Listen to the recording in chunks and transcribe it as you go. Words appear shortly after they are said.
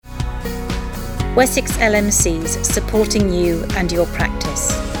Wessex LMCs, supporting you and your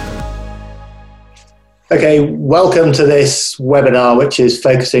practice. Okay, welcome to this webinar, which is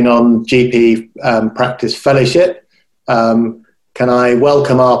focusing on GP practice fellowship. Can I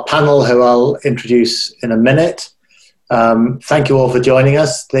welcome our panel, who I'll introduce in a minute. Thank you all for joining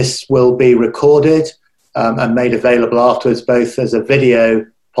us. This will be recorded and made available afterwards, both as a video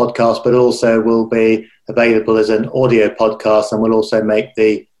podcast, but also will be available as an audio podcast, and we'll also make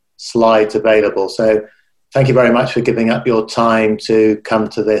the slides available. So thank you very much for giving up your time to come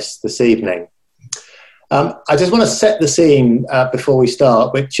to this evening. I just want to set the scene before we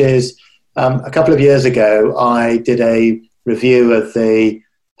start, which is a couple of years ago, I did a review of the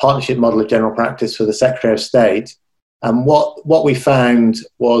partnership model of general practice for the Secretary of State. And what we found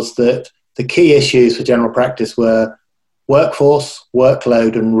was that the key issues for general practice were workforce,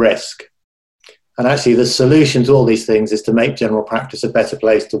 workload, and risk. And actually the solution to all these things is to make general practice a better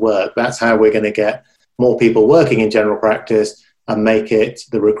place to work. That's how we're going to get more people working in general practice and make it,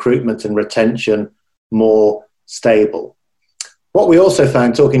 the recruitment and retention, more stable. What we also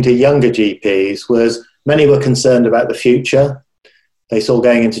found talking to younger GPs was many were concerned about the future. They saw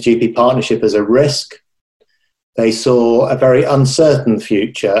going into GP partnership as a risk. They saw a very uncertain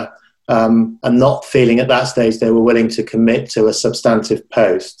future and not feeling at that stage they were willing to commit to a substantive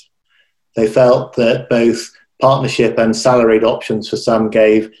post. They felt that both partnership and salaried options for some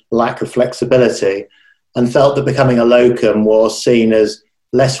gave lack of flexibility, and felt that becoming a locum was seen as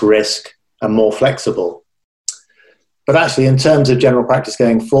less risk and more flexible. But actually, in terms of general practice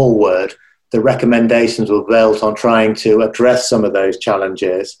going forward, the recommendations were built on trying to address some of those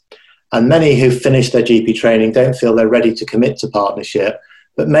challenges. And many who've finished their GP training don't feel they're ready to commit to partnership,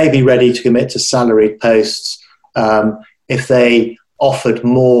 but may be ready to commit to salaried posts if they offered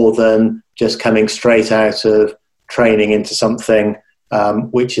more than just coming straight out of training into something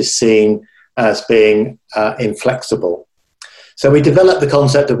which is seen as being inflexible. So we developed the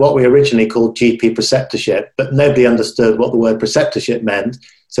concept of what we originally called GP preceptorship, but nobody understood what the word preceptorship meant.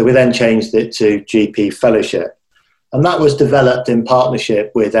 So we then changed it to GP fellowship. And that was developed in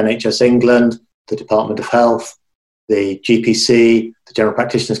partnership with NHS England, the Department of Health, the GPC, the General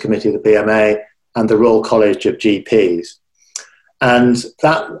Practitioners Committee of the BMA, and the Royal College of GPs. And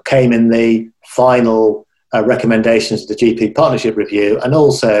that came in the final recommendations of the GP Partnership Review, and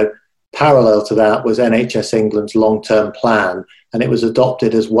also parallel to that was NHS England's long-term plan, and it was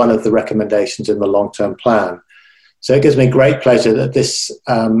adopted as one of the recommendations in the long-term plan. So it gives me great pleasure that this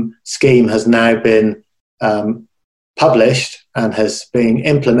scheme has now been published and has been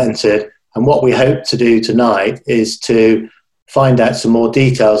implemented. And what we hope to do tonight is to find out some more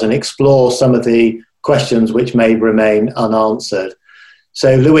details and explore some of the questions which may remain unanswered.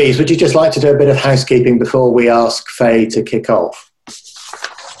 So Louise, would you just like to do a bit of housekeeping before we ask Faye to kick off?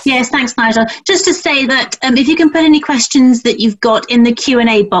 Yes, thanks, Nigel. Just to say that if you can put any questions that you've got in the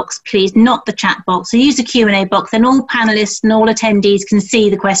Q&A box, please, not the chat box. So use the Q&A box, and all panellists and all attendees can see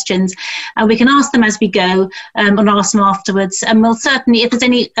the questions. And we can ask them as we go and ask them afterwards. And we'll certainly, if there's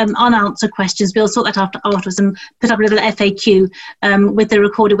any unanswered questions, we'll sort that out afterwards and put up a little FAQ with the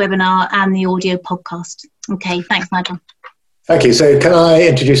recorded webinar and the audio podcast. Okay, thanks, Nigel. Thank you. So can I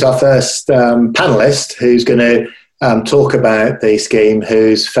introduce our first panellist who's going to talk about the scheme,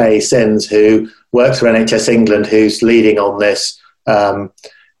 who's Faye Sims, who works for NHS England, who's leading on this, the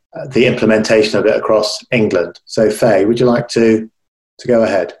implementation of it across England. So Faye, would you like to go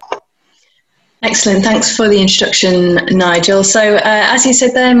ahead? Excellent. Thanks for the introduction, Nigel. So as you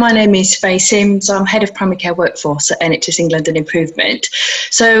said there, my name is Faye Sims. I'm Head of Primary Care Workforce at NHS England and Improvement.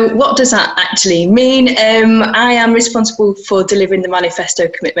 So what does that actually mean? I am responsible for delivering the manifesto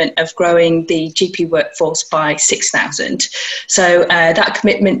commitment of growing the GP workforce by 6,000. So that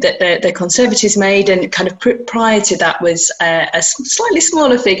commitment that the Conservatives made, and kind of prior to that was a slightly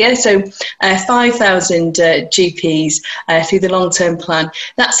smaller figure, so 5,000 GPs through the long-term plan.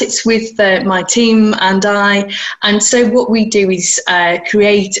 That sits with my team and I, and so what we do is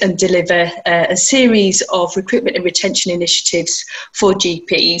create and deliver a series of recruitment and retention initiatives for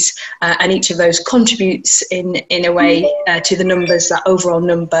GPs, and each of those contributes in a way to the numbers, that overall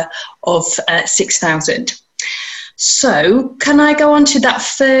number of 6,000. So can I go on to that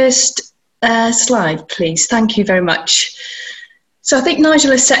first slide, please? Thank you very much. So I think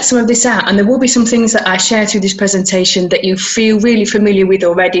Nigel has set some of this out, and there will be some things that I share through this presentation that you feel really familiar with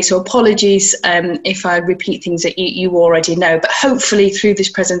already. So apologies if I repeat things that you already know, but hopefully through this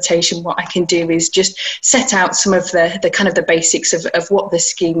presentation, what I can do is just set out some of the kind of the basics of what the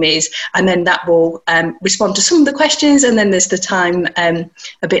scheme is, and then that will respond to some of the questions. And then there's the time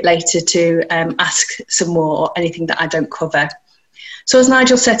a bit later to ask some more or anything that I don't cover. So as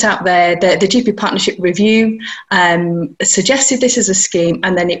Nigel set out there, the GP Partnership Review suggested this as a scheme,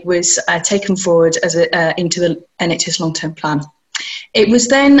 and then it was taken forward as into the NHS long-term plan. It was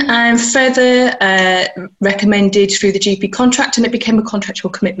then further recommended through the GP contract, and it became a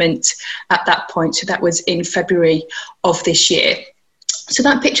contractual commitment at that point. So that was in February of this year. So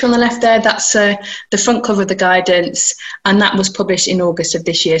that picture on the left there, that's the front cover of the guidance, and that was published in August of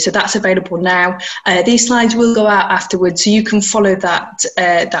this year. So that's available now. These slides will go out afterwards, so you can follow that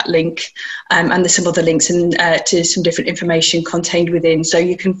link, and there's some other links and to some different information contained within, so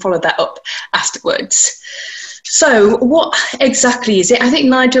you can follow that up afterwards. So what exactly is it? I think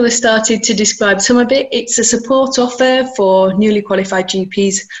Nigel has started to describe some of it. It's a support offer for newly qualified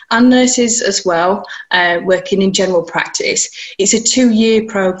GPs and nurses as well, working in general practice. It's a 2-year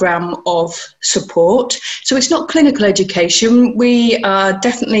programme of support. So it's not clinical education. We are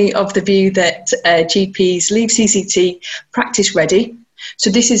definitely of the view that GPs leave CCT practice ready.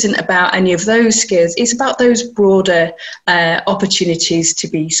 So this isn't about any of those skills. It's about those broader opportunities to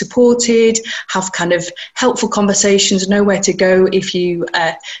be supported, have kind of helpful conversations, know where to go if you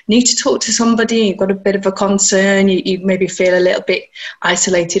need to talk to somebody, you've got a bit of a concern, you maybe feel a little bit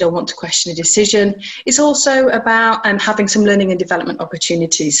isolated or want to question a decision. It's also about having some learning and development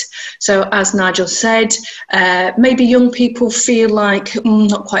opportunities. So as Nigel said, maybe young people feel like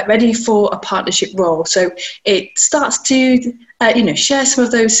not quite ready for a partnership role. So it starts to share some of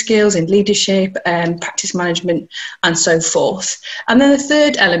those skills in leadership, practice management, and so forth. And then the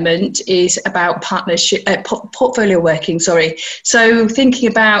third element is about partnership, portfolio working. So thinking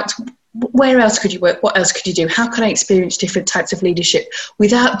about where else could you work? What else could you do? How can I experience different types of leadership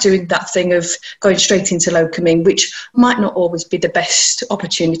without doing that thing of going straight into locuming, which might not always be the best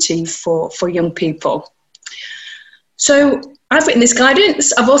opportunity for young people. So I've written this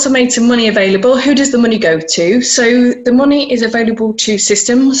guidance. I've also made some money available. Who does the money go to? So the money is available to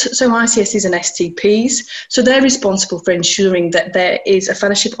systems, so ICSs and STPs. So they're responsible for ensuring that there is a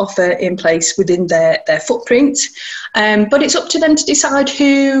fellowship offer in place within their footprint. But it's up to them to decide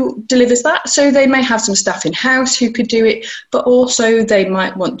who delivers that. So they may have some staff in-house who could do it, but also they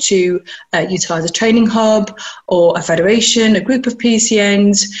might want to utilise a training hub or a federation, a group of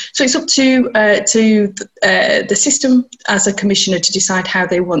PCNs. So it's up to the system as a commissioner to decide how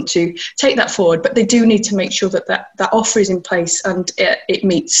they want to take that forward, but they do need to make sure that that offer is in place and it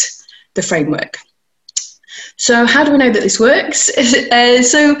meets the framework. So how do we know that this works?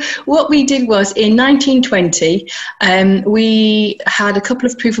 So what we did was in 1920, we had a couple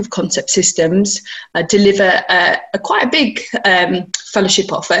of proof of concept systems deliver quite a big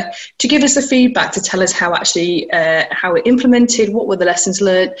fellowship offer to give us the feedback to tell us how it implemented, what were the lessons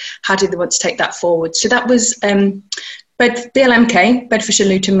learned, how did they want to take that forward. So that was BLMK, Bedfordshire,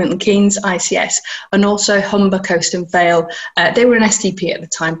 Luton, Milton Keynes, ICS, and also Humber, Coast and Vale. They were an STP at the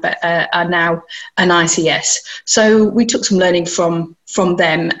time, but are now an ICS. So we took some learning from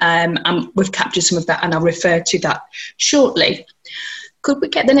them, and we've captured some of that, and I'll refer to that shortly. Could we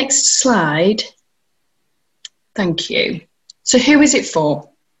get the next slide? Thank you. So who is it for?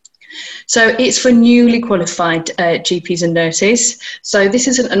 So it's for newly qualified GPs and nurses. So this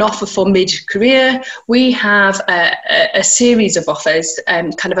isn't an offer for mid-career. We have a series of offers,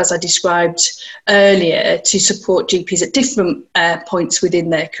 kind of as I described earlier, to support GPs at different points within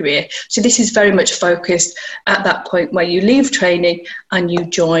their career. So this is very much focused at that point where you leave training and you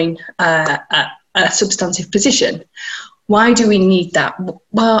join a substantive position. Why do we need that?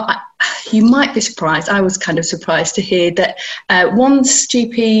 Well, you might be surprised. I was kind of surprised to hear that once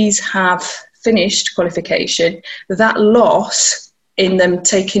GPs have finished qualification, that loss in them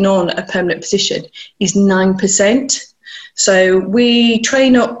taking on a permanent position is 9%. So we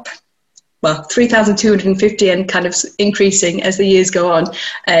train up, 3,250 and kind of increasing as the years go on,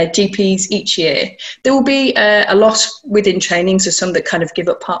 GPs each year. There will be a loss within training, so some that kind of give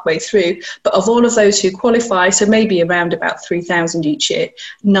up partway through, but of all of those who qualify, so maybe around about 3,000 each year,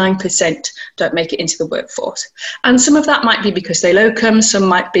 9% don't make it into the workforce. And some of that might be because they locum, some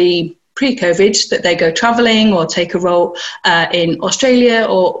might be pre-COVID, that they go travelling or take a role in Australia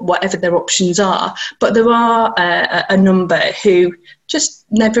or whatever their options are. But there are a number who just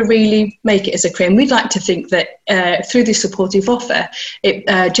never really make it as a career. And we'd like to think that through this supportive offer,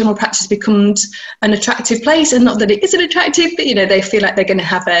 general practice becomes an attractive place, and not that it isn't attractive, but they feel like they're going to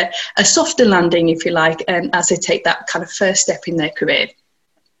have a softer landing, if you like, as they take that kind of first step in their career.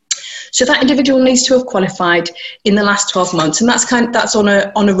 So that individual needs to have qualified in the last 12 months, and that's on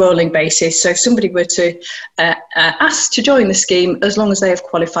a rolling basis. So if somebody were to ask to join the scheme, as long as they have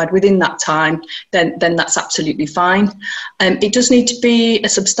qualified within that time, then that's absolutely fine. It does need to be a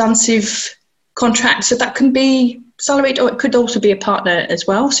substantive contract, so that can be salaried, or it could also be a partner as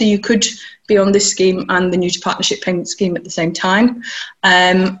well. So you could be on this scheme and the new to partnership payment scheme at the same time.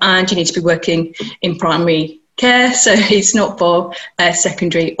 And you need to be working in primary care, so it's not for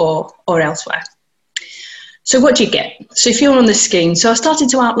secondary or elsewhere. So what do you get? So if you're on the scheme, so I started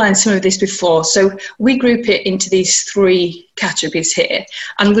to outline some of this before. So we group it into these 3 categories here.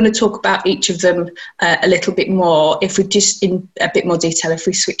 I'm going to talk about each of them a little bit more, if we just in a bit more detail, if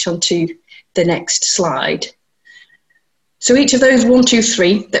we switch on to the next slide. So each of those 1, 2,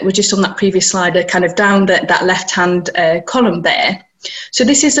 3 that were just on that previous slide are kind of down that left-hand column there. So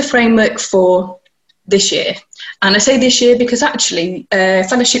this is the framework for this year. And I say this year because actually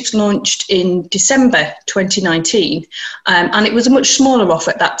fellowships launched in December 2019, and it was a much smaller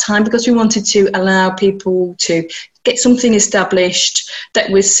offer at that time because we wanted to allow people to get something established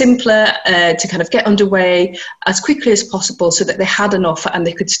that was simpler, to kind of get underway as quickly as possible so that they had an offer and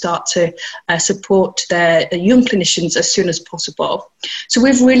they could start to support their young clinicians as soon as possible. So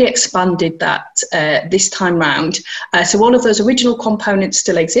we've really expanded that this time round. So all of those original components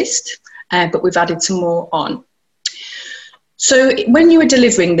still exist, but we've added some more on. So when you are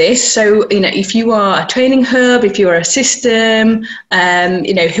delivering this, so, if you are a training hub, if you are a system,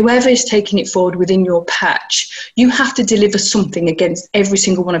 whoever is taking it forward within your patch, you have to deliver something against every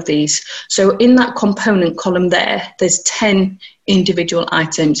single one of these. So in that component column there's 10 individual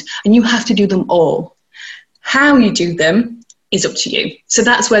items and you have to do them all. How you do them is up to you. So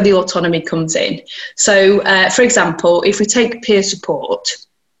that's where the autonomy comes in. So, for example, if we take peer support,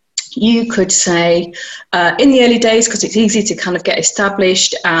 you could say in the early days, because it's easy to kind of get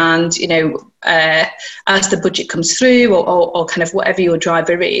established and, as the budget comes through or kind of whatever your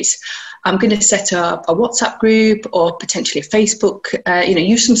driver is, I'm going to set up a WhatsApp group or potentially a Facebook,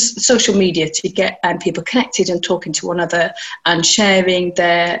 use some social media to get people connected and talking to one another and sharing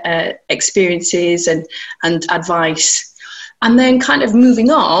their experiences and advice. And then kind of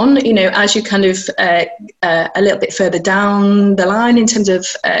moving on, as you kind of a little bit further down the line in terms of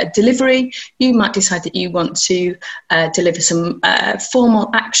delivery, you might decide that you want to deliver some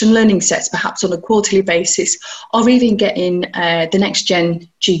formal action learning sets, perhaps on a quarterly basis, or even get in the next gen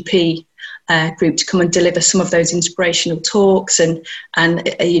GP group to come and deliver some of those inspirational talks and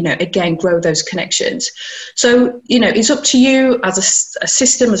again, grow those connections. So, it's up to you as a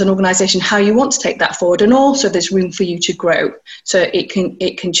system, as an organisation, how you want to take that forward. And also there's room for you to grow. So it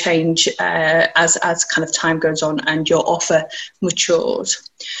can change as kind of time goes on and your offer matures.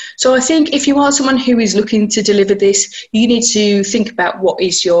 So I think if you are someone who is looking to deliver this, you need to think about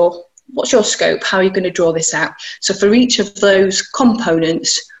what's your scope, how are you going to draw this out. So for each of those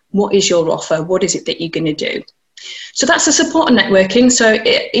components, what is your offer? What is it that you're going to do? So that's the support and networking. So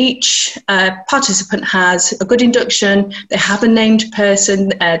each participant has a good induction. They have a named person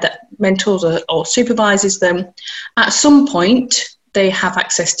that mentors or supervises them. At some point, they have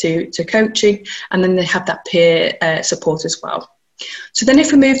access to coaching, and then they have that peer support as well. So then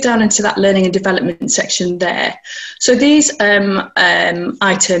if we move down into that learning and development section there, so these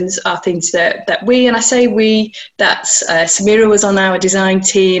items are things that we, and I say we, that's Samira was on our design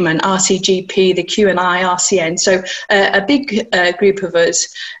team and RCGP, the Q&I, RCN. So a big group of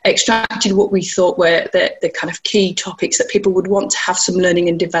us extracted what we thought were the kind of key topics that people would want to have some learning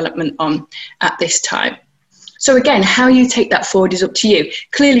and development on at this time. So again, how you take that forward is up to you.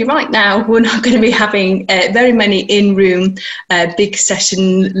 Clearly right now, we're not going to be having very many in-room big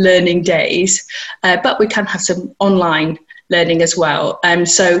session learning days, but we can have some online learning as well.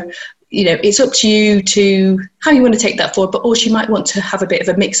 So, it's up to you to how you want to take that forward, but also you might want to have a bit of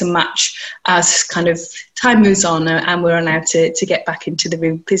a mix and match as kind of time moves on and we're allowed to get back into the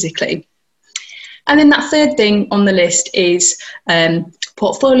room physically. And then that third thing on the list is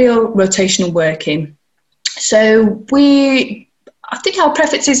portfolio rotational working. So I think our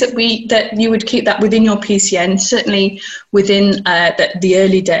preference is that you would keep that within your PCN, certainly within the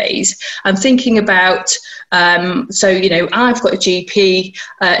early days. I'm thinking about, I've got a GP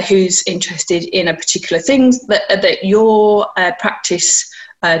who's interested in a particular thing that your practice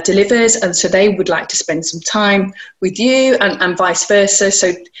delivers, and so they would like to spend some time with you and vice versa.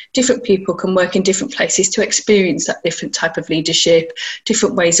 So different people can work in different places to experience that different type of leadership,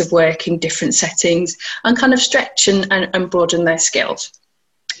 different ways of working, different settings, and kind of stretch and broaden their skills.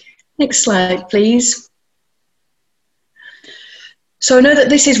 Next slide, please. So I know that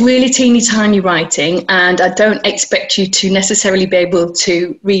this is really teeny tiny writing and I don't expect you to necessarily be able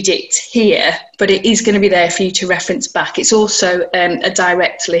to read it here, but it is going to be there for you to reference back. It's also a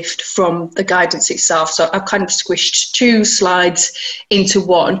direct lift from the guidance itself. So I've kind of squished 2 slides into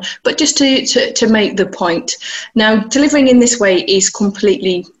one, but just to make the point. Now, delivering in this way is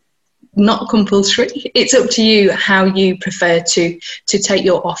completely not compulsory. It's up to you how you prefer to take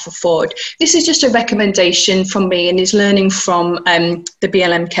your offer forward. This is just a recommendation from me and is learning from the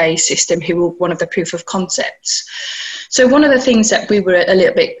BLMK system, who were one of the proof of concepts. So one of the things that we were a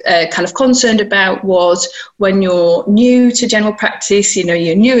little bit kind of concerned about was when you're new to general practice, you know,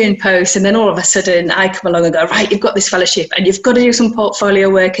 you're new in post, and then all of a sudden I come along and go, right, you've got this fellowship and you've got to do some portfolio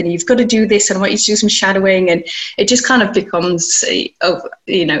work and you've got to do this and I want you to do some shadowing, and it just kind of becomes,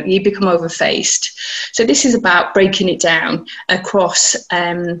 you know, you become overfaced. So this is about breaking it down across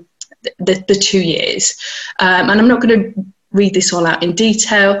the 2 years. And I'm not going to read this all out in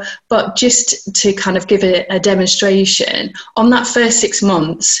detail, but just to kind of give a demonstration, on that first 6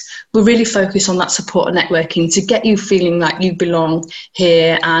 months, we really focus on that support and networking to get you feeling like you belong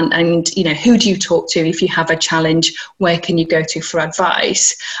here, and you know, who do you talk to if you have a challenge, where can you go to for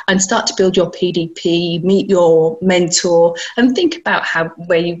advice, and start to build your PDP, meet your mentor, and think about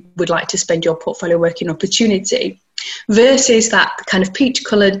where you would like to spend your portfolio working opportunity. Versus that kind of peach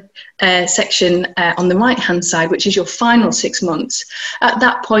coloured section on the right hand side, which is your final 6 months. At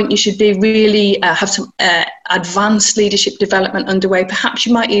that point, you should be really have some advanced leadership development underway. Perhaps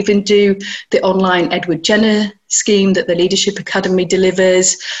you might even do the online Edward Jenner scheme that the Leadership Academy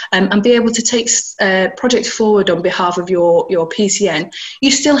delivers, and be able to take projects forward on behalf of your PCN.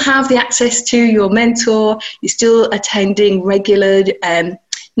 You still have the access to your mentor, you're still attending regular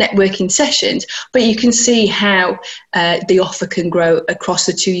networking sessions, but you can see how the offer can grow across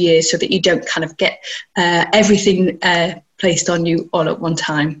the 2 years so that you don't kind of get everything placed on you all at one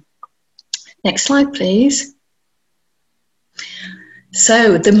time. Next slide, please.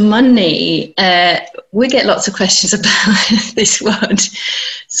 So the money, we get lots of questions about this one.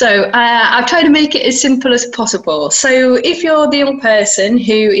 So I'll try to make it as simple as possible. So if you're the young person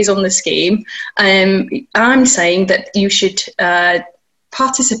who is on the scheme, I'm saying that you should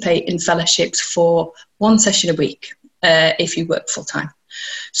participate in fellowships for 1 session a week if you work full time.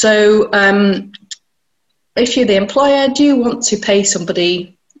 So if you're the employer, do you want to pay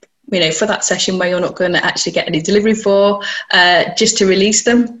somebody, you know, for that session where you're not going to actually get any delivery for, just to release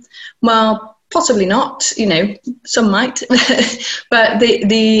them? Well, possibly not, you know, some might. But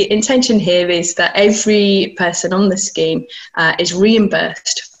the intention here is that every person on the scheme is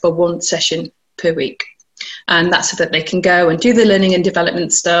reimbursed for 1 session per week. And that's so that they can go and do the learning and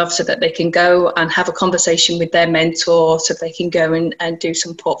development stuff, so that they can go and have a conversation with their mentor, so they can go and do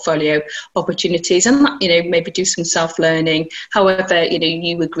some portfolio opportunities and, you know, maybe do some self-learning. However, you know,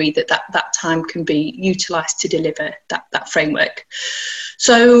 you agree that time can be utilised to deliver that framework.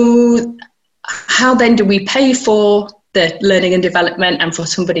 So how then do we pay for the learning and development and for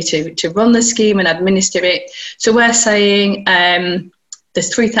somebody to run the scheme and administer it? So we're saying there's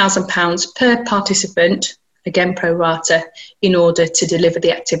 £3,000 per participant, again pro rata, in order to deliver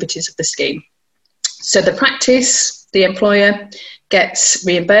the activities of the scheme. So the practice, the employer gets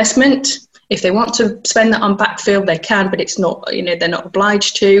reimbursement. If they want to spend that on backfill, they can, but it's not, you know, they're not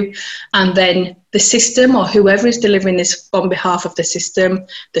obliged to. And then the system, or whoever is delivering this on behalf of the system,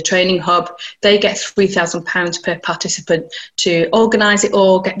 the training hub, they get £3,000 per participant to organise it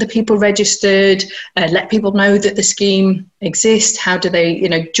all, get the people registered, let people know that the scheme exists, how do they, you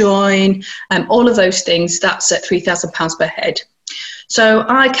know, join, all of those things. That's at £3,000 per head. So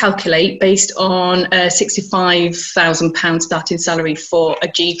I calculate, based on a £65,000 starting salary for a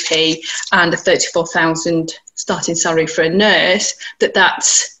GP and a £34,000 starting salary for a nurse,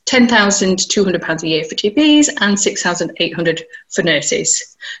 that's £10,200 a year for GPs and £6,800 for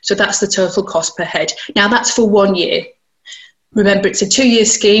nurses. So that's the total cost per head. Now that's for 1 year. Remember, it's a 2-year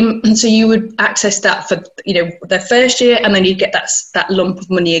scheme, and so you would access that for, you know, their first year, and then you get that lump of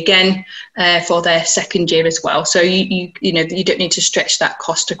money again for their second year as well. So you know, you don't need to stretch that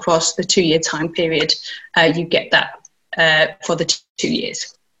cost across the 2-year time period. You get that for the 2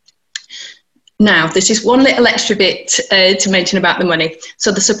 years. Now, there's just one little extra bit to mention about the money.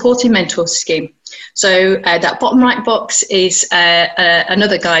 So the supporting mentors scheme. So that bottom right box is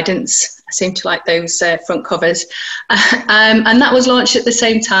another guidance. I seem to like those front covers. And that was launched at the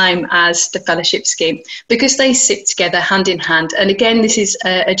same time as the fellowship scheme, because they sit together hand in hand. And again, this is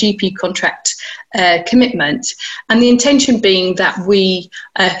a GP contract commitment. And the intention being that we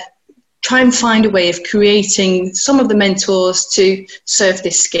try and find a way of creating some of the mentors to serve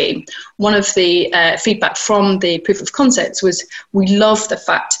this scheme. One of the feedback from the proof of concepts was, we love the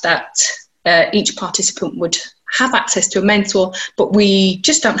fact that each participant would have access to a mentor, but we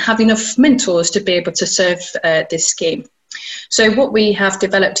just don't have enough mentors to be able to serve this scheme. So what we have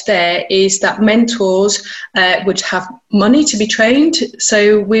developed there is that mentors would have money to be trained.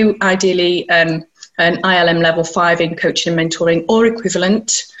 So we ideally an ILM level 5 in coaching and mentoring or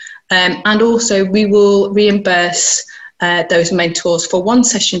equivalent. And also we will reimburse those mentors for 1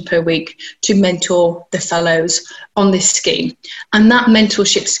 session per week to mentor the fellows on this scheme. And that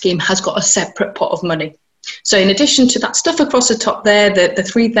mentorship scheme has got a separate pot of money. So in addition to that stuff across the top there, the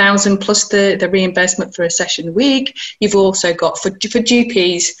 3,000 plus the reimbursement for a session a week, you've also got for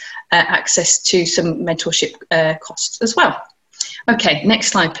GPs access to some mentorship costs as well. Okay, next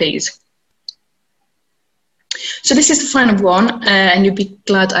slide, please. So this is the final one, and you'll be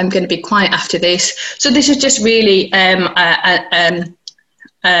glad I'm going to be quiet after this. So this is just really an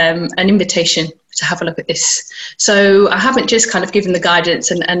invitation to have a look at this. So I haven't just kind of given the guidance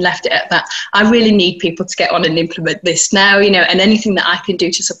and left it at that. I really need people to get on and implement this now, you know, and anything that I can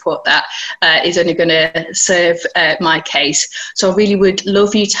do to support that is only going to serve my case. So I really would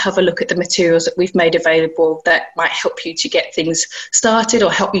love you to have a look at the materials that we've made available that might help you to get things started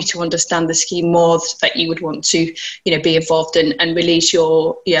or help you to understand the scheme more, that you would want to, you know, be involved in and release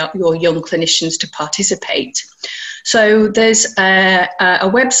your young clinicians to participate. So there's a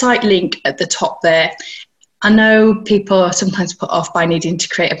website link at the top there. I know people are sometimes put off by needing to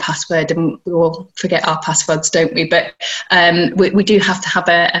create a password, and we all forget our passwords, don't we? But we do have to have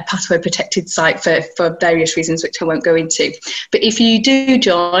a password protected site for various reasons, which I won't go into. But if you do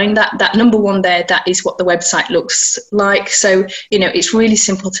join, that number one there, that is what the website looks like. So, you know, it's really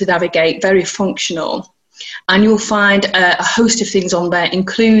simple to navigate, very functional. And you'll find a host of things on there,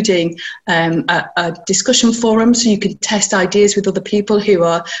 including a discussion forum, so you can test ideas with other people who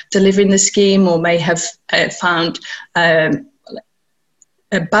are delivering the scheme or may have found barriers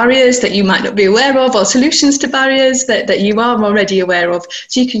that you might not be aware of, or solutions to barriers that you are already aware of,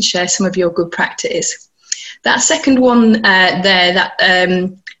 so you can share some of your good practice. That second one there, that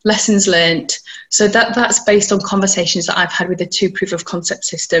lessons learnt, so that's based on conversations that I've had with the 2 proof of concept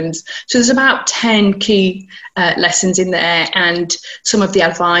systems. So there's about 10 key lessons in there, and some of the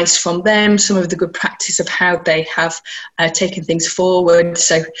advice from them, some of the good practice of how they have taken things forward.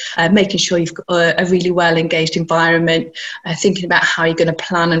 So making sure you've got a really well engaged environment, thinking about how you're going to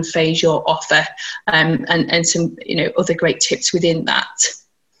plan and phase your offer, and some, you know, other great tips within that.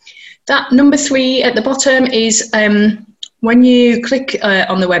 That number 3 at the bottom is when you click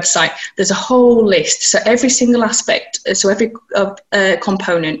on the website, there's a whole list. So every single aspect, so every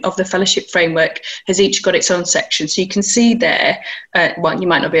component of the fellowship framework has each got its own section. So you can see there, well, you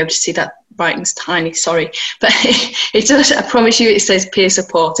might not be able to see that, writing's tiny, sorry, but it does, I promise you, it says peer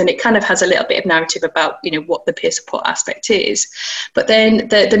support, and it kind of has a little bit of narrative about, you know, what the peer support aspect is. But then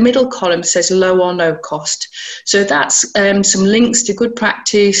the middle column says low or no cost. So that's some links to good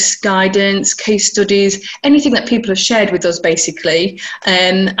practice, guidance, case studies, anything that people have shared with us basically,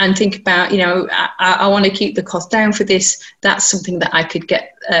 and think about, you know, I want to keep the cost down for this. That's something that I could get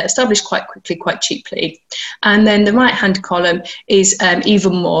established quite quickly, quite cheaply. And then the right hand column is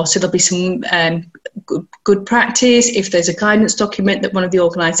even more, so there'll be some good practice. If there's a guidance document that one of the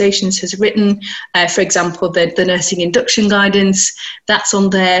organisations has written, for example the nursing induction guidance, that's on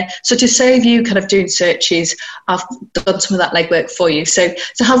there. So to save you kind of doing searches, I've done some of that legwork for you. So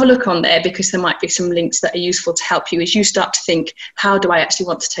have a look on there, because there might be some links that are useful to help you as you start to think, how do I actually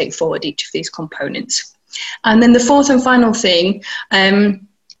want to take forward each of these components? And then the fourth and final thing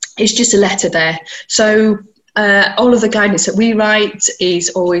is just a letter there. So all of the guidance that we write is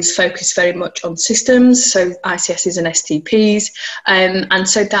always focused very much on systems, so ICSs and STPs, and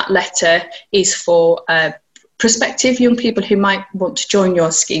so that letter is for prospective young people who might want to join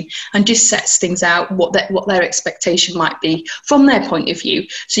your scheme, and just sets things out what their expectation might be from their point of view.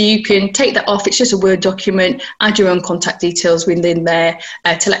 So you can take that off, it's just a Word document, add your own contact details within there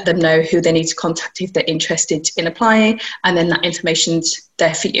to let them know who they need to contact if they're interested in applying, and then that information's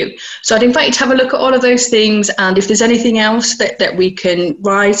there for you. So I'd invite you to have a look at all of those things, and if there's anything else that we can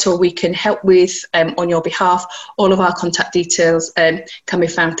write or we can help with on your behalf, all of our contact details can be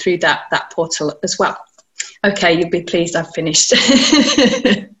found through that portal as well. Okay, you'll be pleased I've finished. Do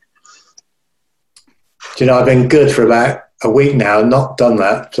you know, I've been good for about a week now, not done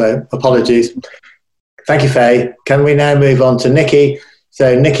that, so apologies. Thank you, Faye. Can we now move on to Nikki?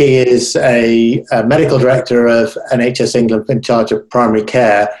 So Nikki is a medical director of NHS England in charge of primary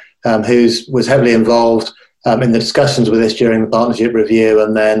care, who was heavily involved in the discussions with us during the partnership review,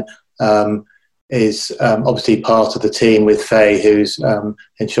 and then is obviously part of the team with Faye, who's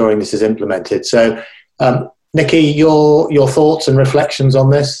ensuring this is implemented. So Nikki, your thoughts and reflections on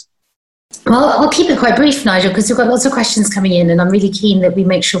this? Well, I'll keep it quite brief, Nigel, because we've got lots of questions coming in, and I'm really keen that we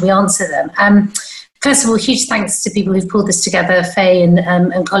make sure we answer them. First of all, huge thanks to people who've pulled this together, Faye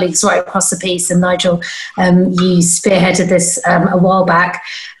and colleagues right across the piece, and Nigel, you spearheaded this a while back,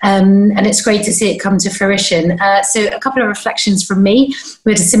 and it's great to see it come to fruition. So a couple of reflections from me.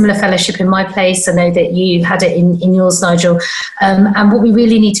 We had a similar fellowship in my place. I know that you had it in yours, Nigel, and what we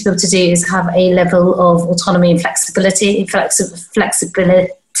really need to be able to do is have a level of autonomy and flexibility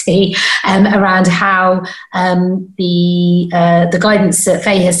around how the guidance that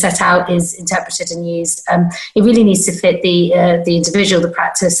Faye has set out is interpreted and used. It really needs to fit the individual, the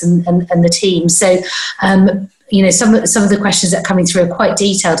practice, and the team. So, some of the questions that are coming through are quite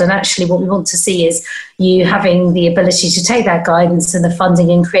detailed, and actually what we want to see is you having the ability to take that guidance and the funding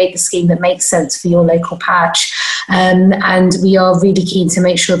and create the scheme that makes sense for your local patch. And we are really keen to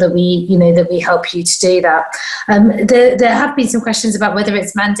make sure that we help you to do that. There have been some questions about whether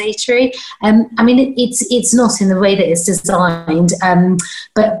it's mandatory. It's not in the way that it's designed,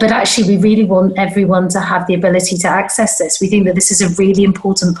 but actually we really want everyone to have the ability to access this. We think that this is a really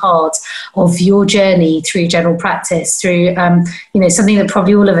important part of your journey through general practice, through something that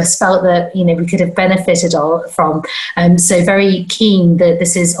probably all of us felt that we could have benefited from. So very keen that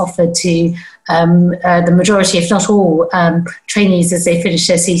this is offered to the majority, if not all, trainees as they finish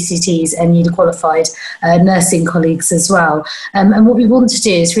their CCTs and newly qualified nursing colleagues as well. And what we want to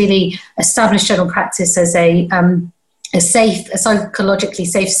do is really establish general practice as a psychologically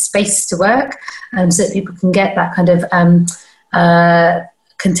safe space to work, so that people can get that kind of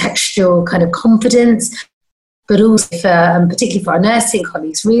contextual kind of confidence, but also particularly for our nursing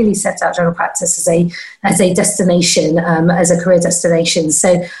colleagues, really set out general practice as a destination, as a career destination.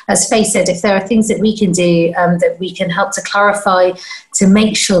 So as Faye said, if there are things that we can do that we can help to clarify, to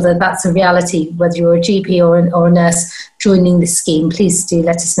make sure that that's a reality, whether you're a GP or a nurse joining this scheme, please do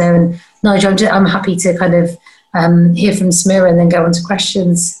let us know. And Nigel, I'm happy to kind of hear from Samira and then go on to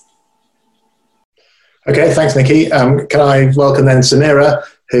questions. Okay, thanks, Nikki. Can I welcome then Samira,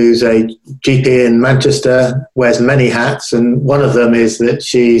 who's a GP in Manchester, wears many hats, and one of them is that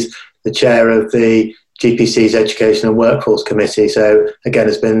she's the chair of the GPC's Education and Workforce Committee. So again,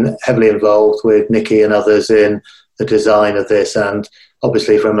 has been heavily involved with Nikki and others in the design of this, and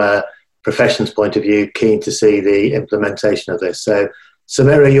obviously from a profession's point of view, keen to see the implementation of this. So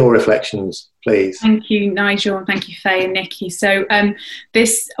Samira, your reflections, please. Thank you, Nigel, and thank you, Faye and Nikki. So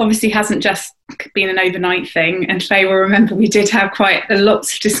this obviously hasn't just been an overnight thing, and Faye will remember we did have quite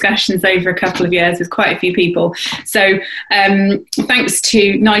lots of discussions over a couple of years with quite a few people. So thanks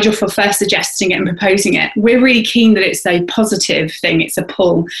to Nigel for first suggesting it and proposing it. We're really keen that it's a positive thing, it's a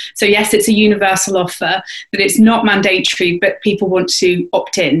pull. So yes, it's a universal offer, but it's not mandatory, but people want to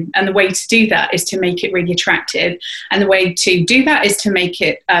opt in, and the way to do that is to make it really attractive, and the way to do that is to make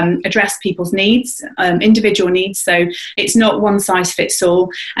it address people's needs, individual needs. So it's not one size fits all,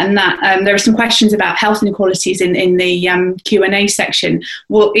 and that there are some questions about health inequalities in the Q&A section.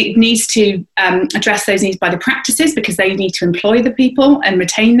 Well, it needs to address those needs by the practices, because they need to employ the people and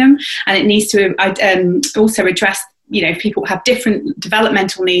retain them, and it needs to also address, if people have different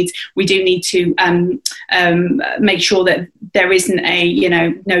developmental needs, we do need to make sure that there isn't a,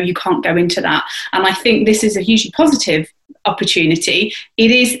 no, you can't go into that. And I think this is a hugely positive opportunity. It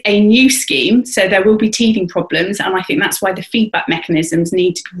is a new scheme, so there will be teething problems, and I think that's why the feedback mechanisms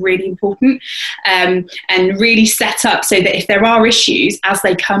need to be really important, and really set up so that if there are issues as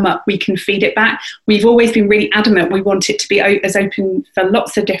they come up, we can feed it back. We've always been really adamant we want it to be as open for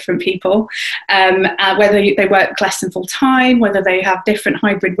lots of different people, whether they work less than full time, whether they have different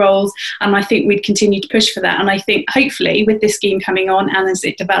hybrid roles, and I think we'd continue to push for that. And I think hopefully with this scheme coming on and as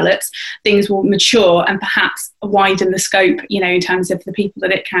it develops, things will mature and perhaps widen the scope, in terms of the people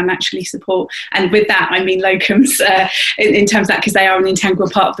that it can actually support. And with that, I mean locums in terms of that, because they are an integral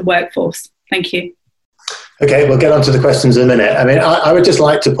part of the workforce. Thank you. Okay, we'll get on to the questions in a minute. I mean, I would just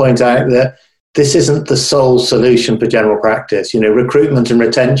like to point out that this isn't the sole solution for general practice. Recruitment and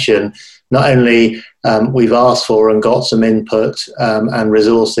retention, not only we've asked for and got some input and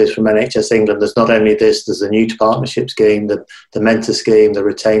resources from NHS England. There's not only this, there's a new partnership scheme, the mentor scheme, the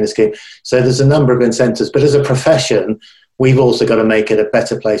retainer scheme. So there's a number of incentives, but as a profession, we've also got to make it a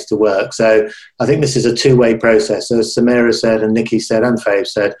better place to work. So I think this is a two-way process. So as Samira said, and Nikki said, and Faye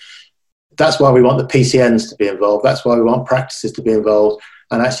said, that's why we want the PCNs to be involved. That's why we want practices to be involved,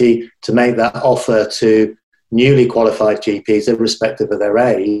 and actually to make that offer to newly qualified GPs, irrespective of their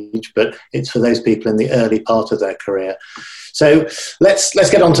age, but it's for those people in the early part of their career. So let's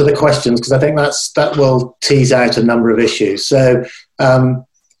get on to the questions, because I think that will tease out a number of issues. So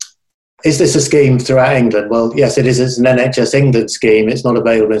is this a scheme throughout England? Well, yes, it is. It's an NHS England scheme. It's not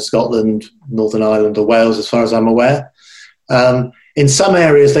available in Scotland, Northern Ireland or Wales, as far as I'm aware. in some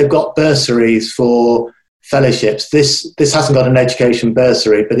areas they've got bursaries for fellowships. This hasn't got an education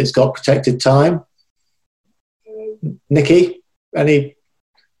bursary, but it's got protected time. Nikki, any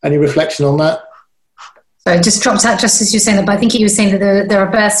reflection on that? So it just dropped out just as you were saying that, but I think you were saying that there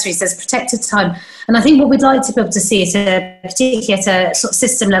are bursaries, there's protected time. And I think what we'd like to be able to see, particularly at a sort of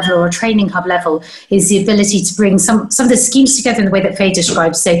system level or a training hub level, is the ability to bring some of the schemes together in the way that Faye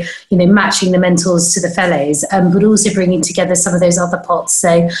described, so, you know, matching the mentors to the fellows, but also bringing together some of those other pots.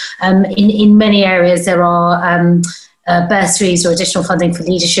 So in many areas there are bursaries or additional funding for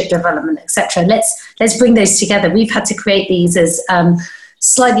leadership development, etc. Let's bring those together. We've had to create these as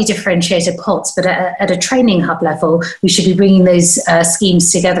slightly differentiated pots, but at a training hub level, we should be bringing those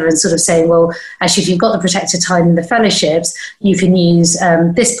schemes together and sort of saying, well, actually, if you've got the protected time in the fellowships, you can use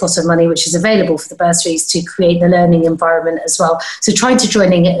this pot of money, which is available for the bursaries, to create the learning environment as well. So trying to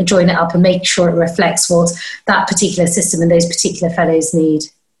join it up and make sure it reflects what that particular system and those particular fellows need.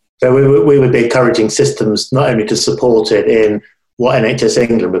 So we would be encouraging systems not only to support it in what NHS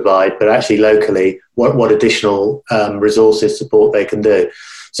England provide, but actually locally, what additional resources support they can do.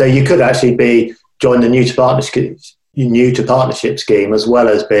 So you could actually join the new to partnership scheme as well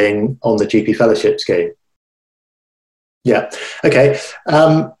as being on the GP fellowship scheme. Yeah. Okay.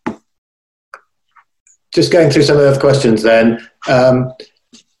 Just going through some of the questions then.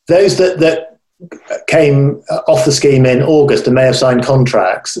 Those that came off the scheme in August and may have signed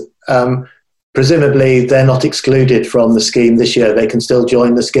contracts, presumably they're not excluded from the scheme this year. They can still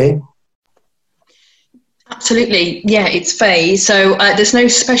join the scheme? Absolutely. Yeah, it's Faye. So there's no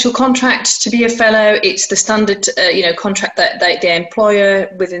special contract to be a fellow. It's the standard, contract that the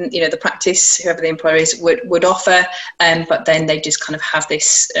employer within, the practice, whoever the employer is, would offer. But then they just kind of have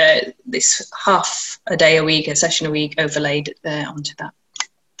this half a day a week, a session a week overlaid onto that.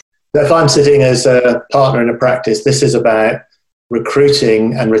 So if I'm sitting as a partner in a practice, this is about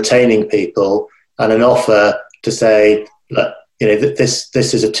recruiting and retaining people, and an offer to say, look, this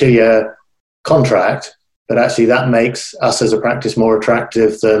is a 2-year contract, but actually that makes us as a practice more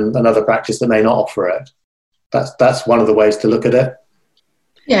attractive than another practice that may not offer it. That's one of the ways to look at it.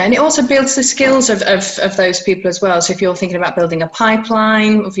 Yeah, and it also builds the skills of those people as well. So if you're thinking about building a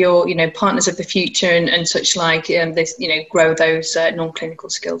pipeline of your, partners of the future and such like, grow those non-clinical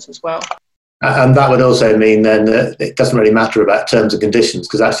skills as well. And that would also mean then that it doesn't really matter about terms and conditions,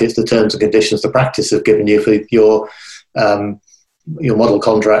 because actually it's the terms and conditions the practice have given you for your model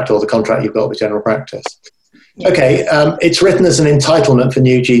contract or the contract you've got with general practice. Yeah. Okay, it's written as an entitlement for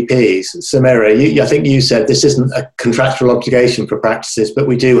new GPs. Samira, I think you said this isn't a contractual obligation for practices, but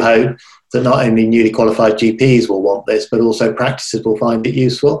we do hope that not only newly qualified GPs will want this, but also practices will find it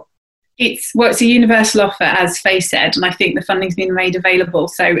useful. It's a universal offer, as Faye said, and I think the funding's been made available.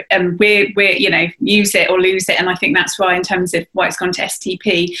 So we're use it or lose it, and I think that's why, in terms of why it's gone to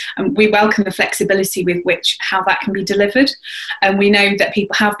STP, we welcome the flexibility with how that can be delivered. And we know that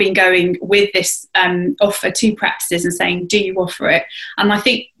people have been going with this offer to practices and saying, "Do you offer it?" And I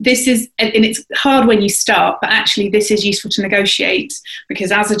think this is, and it's hard when you start, but actually this is useful to negotiate,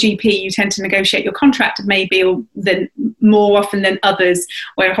 because as a GP you tend to negotiate your contract maybe more often than others,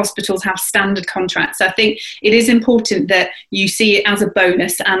 where hospitals have standard contracts. So I think it is important that you see it as a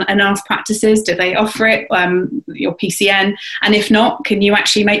bonus and ask practices, do they offer it, your PCN? And if not, can you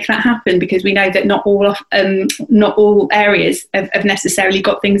actually make that happen? Because we know that not all areas have necessarily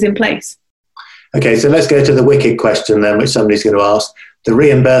got things in place. Okay, so let's go to the wicked question then, which somebody's going to ask. The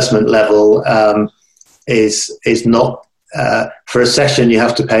reimbursement level is not, for a session you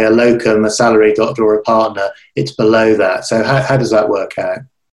have to pay a locum, a salary doctor or a partner. It's below that. So how does that work out?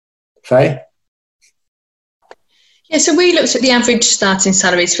 Faye? Yeah, so we looked at the average starting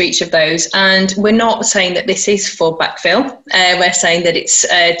salaries for each of those, and we're not saying that this is for backfill. We're saying that it's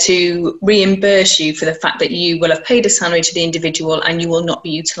to reimburse you for the fact that you will have paid a salary to the individual and you will not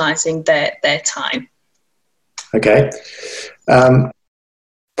be utilising their time. Okay.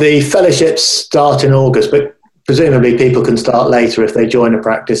 The fellowships start in August, but presumably people can start later if they join a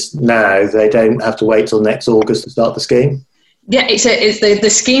practice now. They don't have to wait till next August to start the scheme? Yeah, the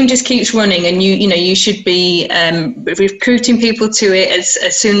scheme just keeps running, and you should be recruiting people to it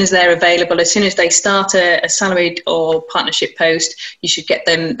as soon as they're available. As soon as they start a salaried or partnership post, you should get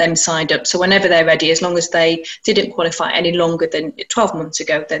them signed up. So whenever they're ready, as long as they didn't qualify any longer than 12 months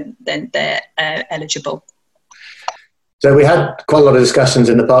ago, then they're eligible. So we had quite a lot of discussions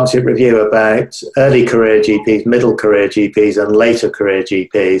in the partnership review about early career GPs, middle career GPs and later career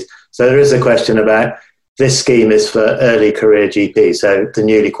GPs. So there is a question about this scheme is for early career GPs, so the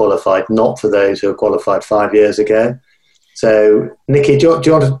newly qualified, not for those who are qualified 5 years ago. So Nikki, do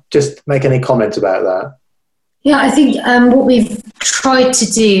you want to just make any comment about that? Yeah, I think what we've tried to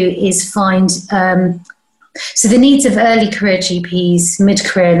do is find, so the needs of early career GPs,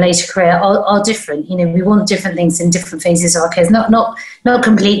 mid-career and later career are different. You know, we want different things in different phases of our careers, not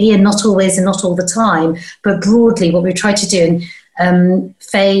completely and not always and not all the time, but broadly what we've tried to do. And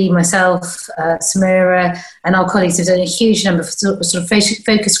Faye, myself, Samira and our colleagues have done a huge number of sort of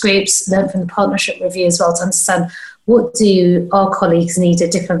focus groups, learned from the partnership review as well, to understand what do our colleagues need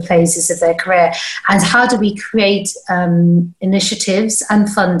at different phases of their career, and how do we create initiatives and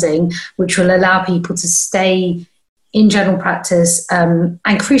funding which will allow people to stay in general practice and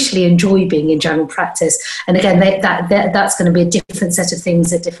crucially enjoy being in general practice. And again, that's going to be a different set of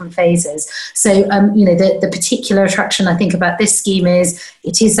things at different phases. So, you know, the particular attraction I think about this scheme is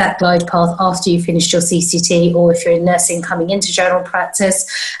it is that glide path after you've finished your CCT, or if you're in nursing coming into general practice.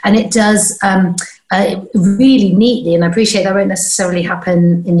 And it does really neatly, and I appreciate that won't necessarily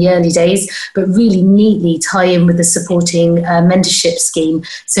happen in the early days, but really neatly tie in with the supporting mentorship scheme.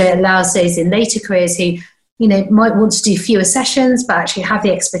 So it allows those in later careers who, you know, might want to do fewer sessions, but actually have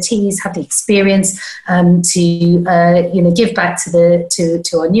the expertise, have the experience to you know, give back to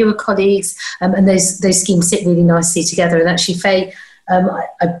our newer colleagues, and those schemes sit really nicely together. And actually, Faye, I'm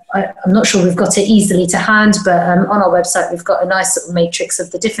not sure we've got it easily to hand, but on our website we've got a nice sort of matrix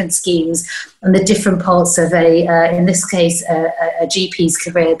of the different schemes and the different parts of in this case, a GP's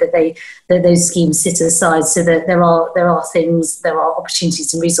career that those schemes sit aside, so that there are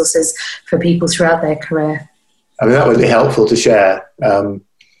opportunities and resources for people throughout their career. I mean, that would be helpful to share.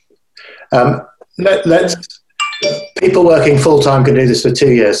 People working full-time can do this for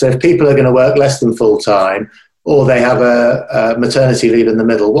 2 years. So if people are going to work less than full-time, or they have a maternity leave in the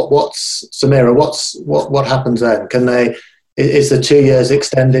middle, Samira, what happens then? Can they, is the 2 years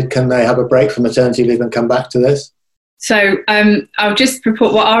extended? Can they have a break for maternity leave and come back to this? So I'll just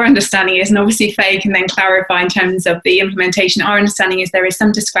report what our understanding is, and obviously Faye can then clarify in terms of the implementation. Our understanding is there is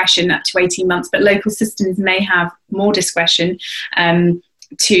some discretion up to 18 months, but local systems may have more discretion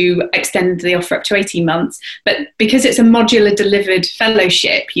to extend the offer up to 18 months. But because it's a modular delivered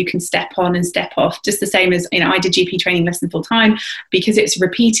fellowship, you can step on and step off, just the same as, you know, I did GP training less than full time. Because it's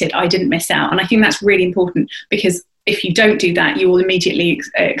repeated, I didn't miss out. And I think that's really important, because if you don't do that, you will immediately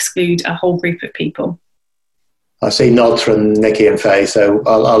exclude a whole group of people. I see nods from Nikki and Faye, so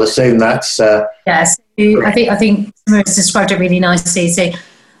I'll assume that's... Yes, I think Samira's described it really nicely. So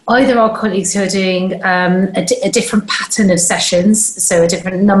either our colleagues who are doing a different pattern of sessions, so a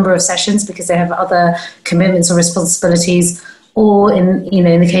different number of sessions because they have other commitments or responsibilities, or in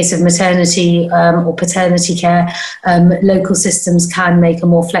the case of maternity or paternity care, local systems can make a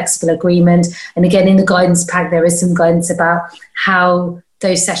more flexible agreement. And again, in the guidance pack, there is some guidance about how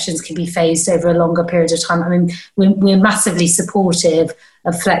those sessions can be phased over a longer period of time. I mean, we're massively supportive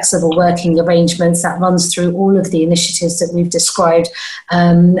of flexible working arrangements. That runs through all of the initiatives that we've described,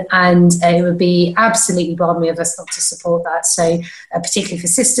 and it would be absolutely balmy of us not to support that. So particularly for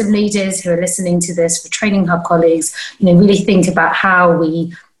system leaders who are listening to this, for training hub colleagues, really think about how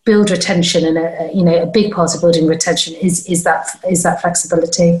we build retention, and a big part of building retention is that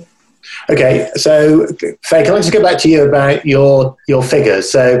flexibility. Okay, so Faye, can I just go back to you about your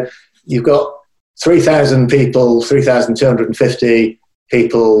figures? So you've got 3,000 people, 3,250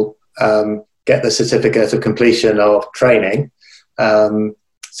 people get the certificate of completion of training.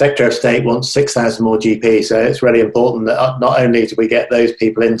 Secretary of State wants 6,000 more GPs, so it's really important that not only do we get those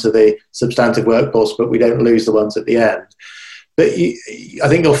people into the substantive workforce, but we don't lose the ones at the end. But I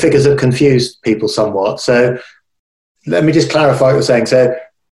think your figures have confused people somewhat. So let me just clarify what you're saying. So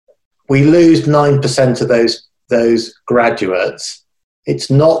we lose 9% of those graduates. It's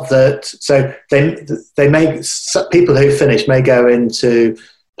not that, so they may, people who finish may go into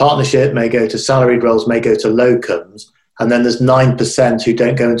partnership, may go to salaried roles, may go to locums, and then there's 9% who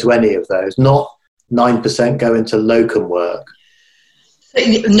don't go into any of those. Not 9% go into locum work.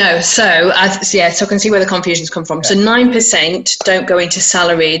 No, so I can see where the confusions come from. So 9% don't go into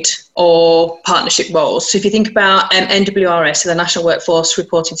salaried or partnership roles. So if you think about NWRS, so the National Workforce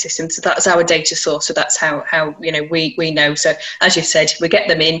Reporting System, so that's our data source. So that's how we know. So as you said, we get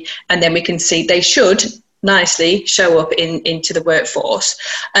them in, and then we can see they should nicely show up into the workforce,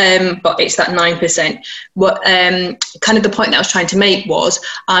 but it's that 9%. What kind of the point that I was trying to make was,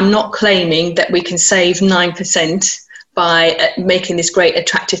 I'm not claiming that we can save 9% by making this great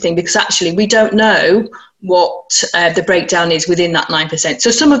attractive thing, because actually we don't know what the breakdown is within that 9%. So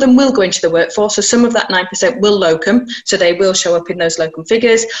some of them will go into the workforce, so some of that 9% will locum, so they will show up in those locum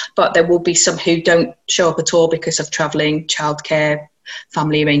figures, but there will be some who don't show up at all because of travelling, childcare,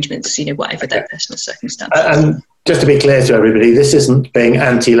 family arrangements, whatever their personal circumstances. And just to be clear to everybody, this isn't being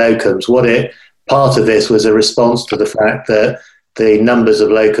anti-locums. part of this was a response to the fact that the numbers of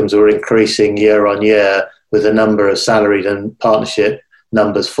locums were increasing year on year, with the number of salaried and partnership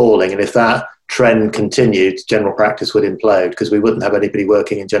numbers falling. And if that trend continued, general practice would implode, because we wouldn't have anybody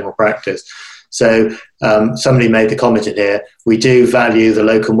working in general practice. So somebody made the comment in here, we do value the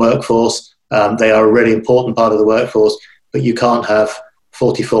locum workforce. They are a really important part of the workforce, but you can't have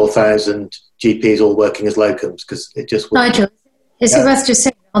 44,000 GPs all working as locums, because it just wouldn't. Nigel, is it worth just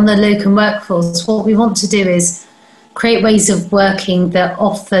saying on the locum workforce, what we want to do is create ways of working that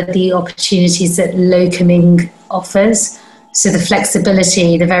offer the opportunities that locuming offers. So the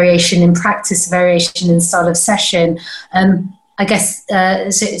flexibility, the variation in practice, the variation in style of session. I guess,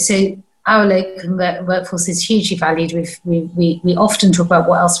 so our locum workforce is hugely valued. We often talk about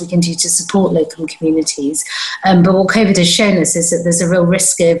what else we can do to support locum communities. But what COVID has shown us is that there's a real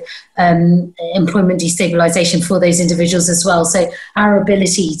risk of employment destabilisation for those individuals as well. So our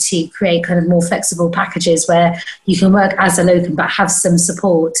ability to create kind of more flexible packages where you can work as a locum but have some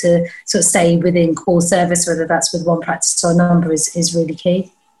support to sort of stay within core service, whether that's with one practice or a number, is really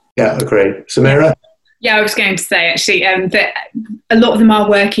key. Yeah, agreed. Samira? Yeah, I was going to say actually that a lot of them are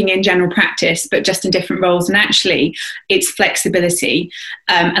working in general practice, but just in different roles. And actually, it's flexibility.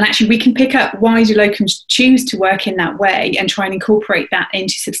 And actually, we can pick up why do locums choose to work in that way and try and incorporate that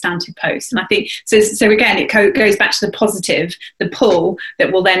into substantive posts. And I think, so again, it goes back to the positive, the pull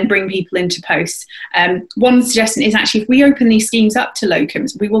that will then bring people into posts. One suggestion is actually if we open these schemes up to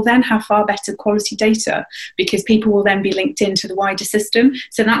locums, we will then have far better quality data, because people will then be linked into the wider system.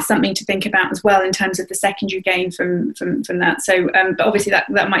 So that's something to think about as well in terms of the secondary gain from that. So, but obviously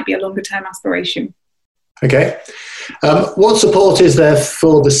that might be a longer term aspiration. Okay. What support is there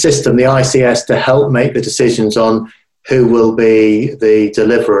for the system, the ICS, to help make the decisions on who will be the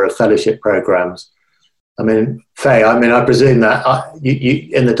deliverer of fellowship programs? I mean, Faye, I presume that you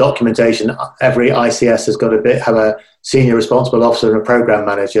in the documentation, every ICS has got to have a senior responsible officer and a program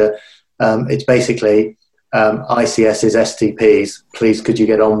manager. It's basically ICS's STPs. Please, could you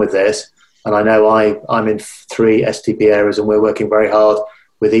get on with this? And I know I'm in 3 STP areas, and we're working very hard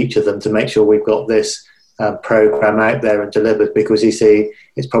with each of them to make sure we've got this program out there and delivered, because you see,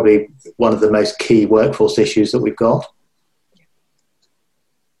 it's probably one of the most key workforce issues that we've got.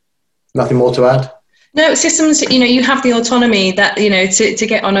 Nothing more to add? No, systems, you have the autonomy that, to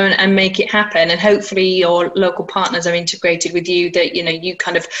get on and make it happen. And hopefully your local partners are integrated with you, that, you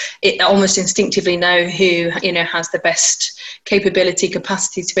kind of almost instinctively know who, has the best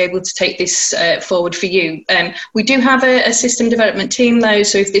capacity to be able to take this forward for you. We do have a system development team though.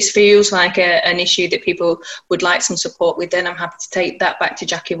 So if this feels like an issue that people would like some support with, then I'm happy to take that back to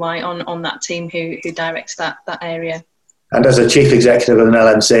Jackie White on that team who directs that area. And as a chief executive of an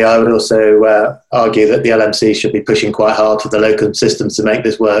LMC, I would also argue that the LMC should be pushing quite hard for the local systems to make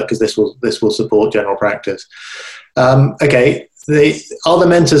this work, because this will support general practice. Okay, are the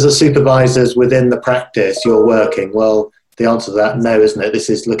mentors or supervisors within the practice you're working? Well, the answer to that, no, isn't it? This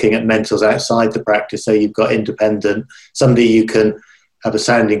is looking at mentors outside the practice, so you've got independent, somebody you can have a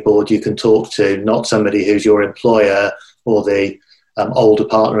sounding board you can talk to, not somebody who's your employer or the older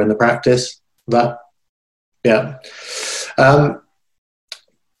partner in the practice. Yeah.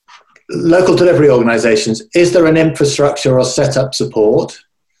 Local delivery organisations, is there an infrastructure or setup support?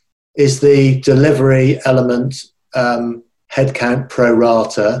 Is the delivery element headcount pro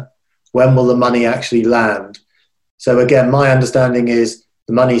rata? When will the money actually land? So again, my understanding is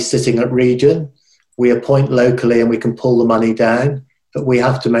the money's sitting at region. We appoint locally and we can pull the money down, but we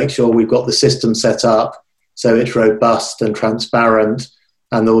have to make sure we've got the system set up so it's robust and transparent,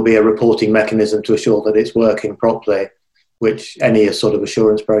 and there will be a reporting mechanism to assure that it's working properly, which any sort of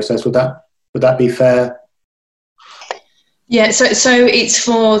assurance process, would that be fair? Yeah, so it's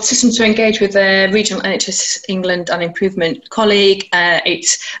for systems to engage with their regional NHS England and improvement colleague.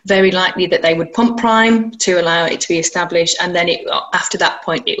 It's very likely that they would pump prime to allow it to be established, and then after that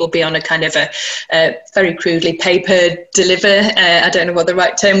point it will be on a kind of a very crudely paper deliver. I don't know what the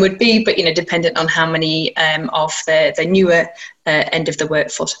right term would be, but dependent on how many of the newer end of the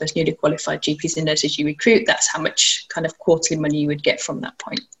workforce, those newly qualified GPs and nurses you recruit, that's how much kind of quarterly money you would get from that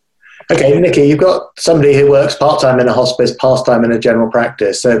point. Okay, Nikki, you've got somebody who works part-time in a hospice, part-time in a general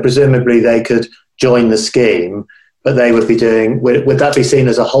practice, so presumably they could join the scheme, but they would be doing, would that be seen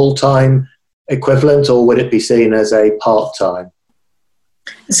as a whole-time equivalent, or would it be seen as a part-time?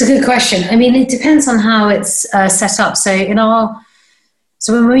 It's a good question. I mean, it depends on how it's set up. So in our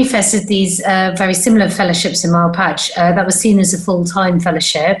So when we first did these very similar fellowships in Mile Patch, that was seen as a full-time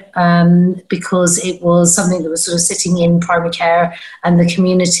fellowship because it was something that was sort of sitting in primary care and the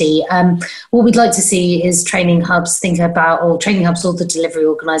community. What we'd like to see is training hubs or the delivery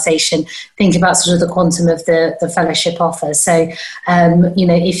organisation think about sort of the quantum of the fellowship offer. So,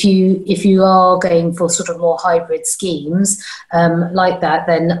 if you are going for sort of more hybrid schemes like that,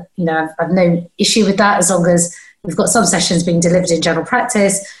 then, I've no issue with that as long as we've got some sessions being delivered in general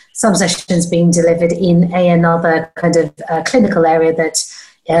practice, some sessions being delivered in another kind of clinical area that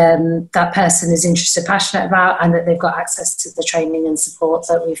that person is interested, passionate about, and that they've got access to the training and support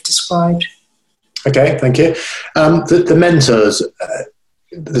that we've described. Okay, thank you. The mentors,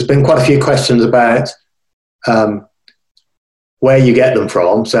 there's been quite a few questions about where you get them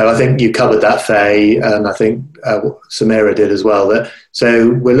from. So I think you covered that, Faye, and I think Samira did as well.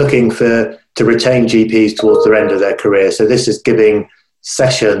 So we're looking to retain GPs towards the end of their career. So this is giving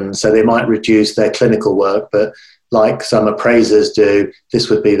sessions, so they might reduce their clinical work, but like some appraisers do,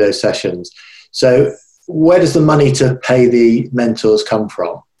 this would be those sessions. So where does the money to pay the mentors come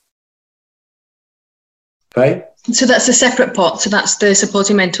from? Faye? So that's a separate pot. So that's the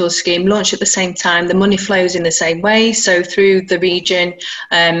Supporting Mentors scheme, launched at the same time. The money flows in the same way, so through the region,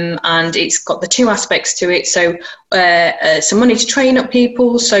 and it's got the two aspects to it. So some money to train up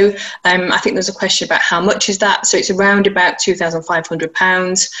people. So I think there's a question about how much is that. So it's around about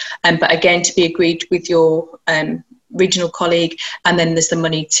 £2,500, but again, to be agreed with your regional colleague. And then there's the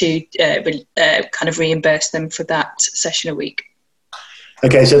money to kind of reimburse them for that session a week.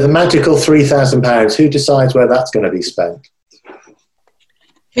 Okay, so the magical £3,000, who decides where that's going to be spent?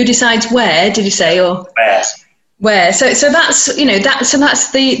 Who decides where, did you say? Or where? Where? So that's,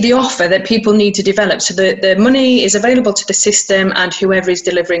 that's the offer that people need to develop. So the money is available to the system and whoever is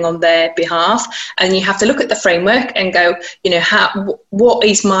delivering on their behalf. And you have to look at the framework and go, what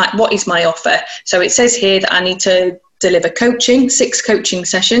is my offer? So it says here that I need to deliver coaching, 6 coaching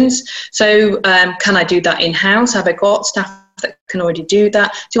sessions. So can I do that in-house? Have I got staff that can already do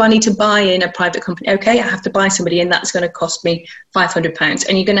that? Do I need to buy in a private company? Okay, I have to buy somebody in. That's going to cost me £500,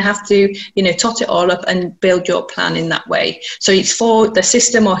 and you're going to have to tot it all up and build your plan in that way. So it's for the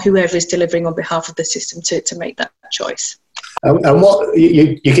system or whoever is delivering on behalf of the system to make that choice. And what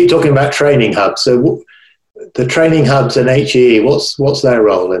you keep talking about training hubs, so the training hubs and HE, what's their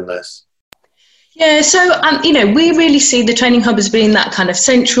role in this? Yeah, so we really see the training hub as being that kind of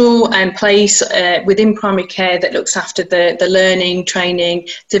central place within primary care that looks after the learning, training,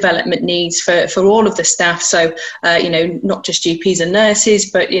 development needs for all of the staff. So not just GPs and nurses,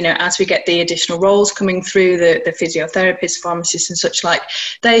 but as we get the additional roles coming through, the physiotherapists, pharmacists, and such like,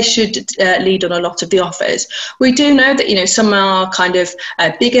 they should lead on a lot of the offers. We do know that some are kind of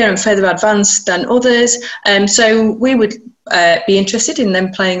bigger and further advanced than others, so we would be interested in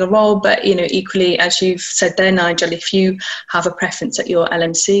them playing a role, but equally, as you've said there, Nigel, if you have a preference at your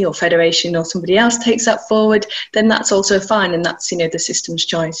LMC or federation or somebody else takes that forward, then that's also fine, and that's the system's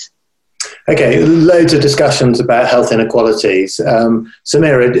choice. Okay, loads of discussions about health inequalities.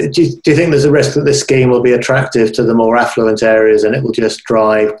 Samira, do you think there's a risk that this scheme will be attractive to the more affluent areas and it will just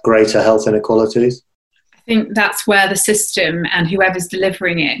drive greater health inequalities? I think that's where the system and whoever's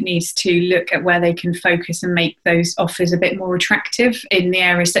delivering it needs to look at where they can focus and make those offers a bit more attractive in the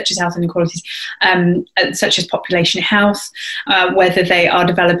areas such as health inequalities, such as population health, whether they are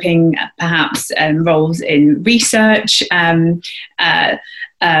developing perhaps roles in research,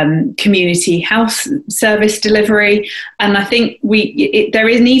 community health service delivery. And I think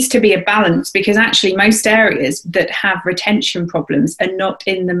there needs to be a balance, because actually most areas that have retention problems are not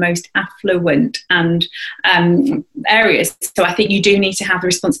in the most affluent and areas. So I think you do need to have the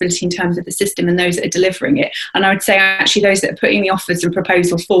responsibility in terms of the system and those that are delivering it. And I would say actually those that are putting the offers and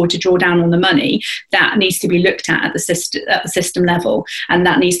proposals forward to draw down on the money, that needs to be looked at the system level, and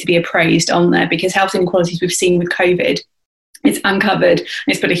that needs to be appraised on there, because health inequalities we've seen with COVID, it's uncovered and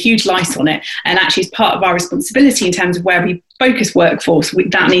it's put a huge light on it, and actually it's part of our responsibility in terms of where we focus workforce.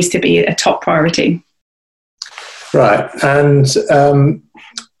 That needs to be a top priority. Right, and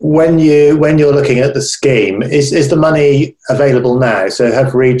when you're looking at the scheme, is the money available now? So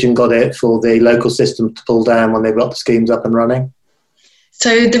have Region got it for the local system to pull down when they've got the schemes up and running?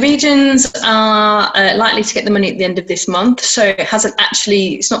 So the regions are likely to get the money at the end of this month. So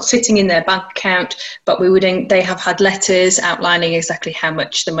it's not sitting in their bank account, but they have had letters outlining exactly how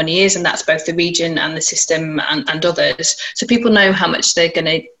much the money is, and that's both the region and the system and others. So people know how much they're going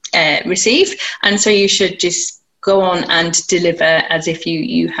to receive, and so you should just go on and deliver as if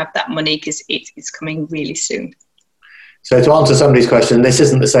you have that money, because it's coming really soon. So to answer somebody's question, this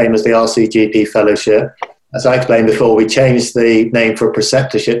isn't the same as the RCGP fellowship. as I explained before, we changed the name for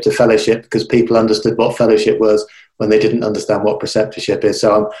preceptorship to fellowship because people understood what fellowship was when they didn't understand what preceptorship is.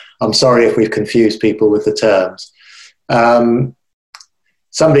 So I'm sorry if we've confused people with the terms.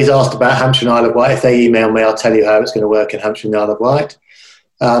 Somebody's asked about Hampshire and Isle of Wight. If they email me, I'll tell you how it's going to work in Hampshire and Isle of Wight.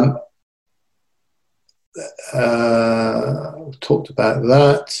 Talked about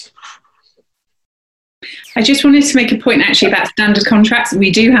that. I just wanted to make a point actually about standard contracts. We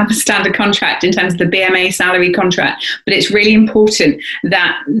do have a standard contract in terms of the BMA salary contract, but it's really important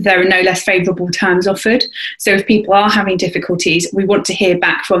that there are no less favourable terms offered. So if people are having difficulties, we want to hear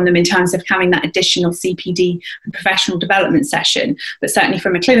back from them in terms of having that additional CPD and professional development session. But certainly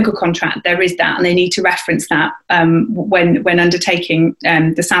from a clinical contract, there is that, and they need to reference that when undertaking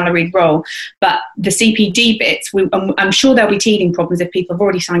the salaried role. But the CPD bits, I'm sure there'll be teething problems if people have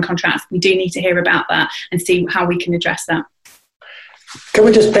already signed contracts. We do need to hear about that and see how we can address that. Can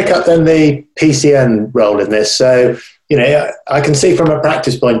we just pick up then the PCN role in this? So, I can see from a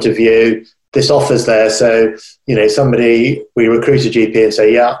practice point of view, this offer's there. So, we recruit a GP and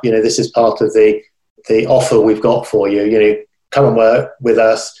say, yeah, this is part of the offer we've got for you. Come and work with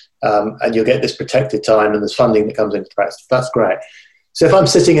us and you'll get this protected time and there's funding that comes into practice. That's great. So if I'm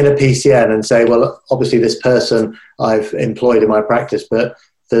sitting in a PCN and say, well, obviously this person I've employed in my practice, but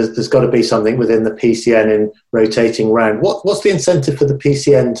there's got to be something within the PCN in rotating round. What's the incentive for the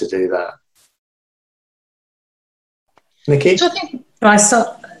PCN to do that? Nikki? So I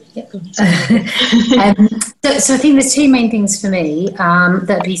think there's two main things for me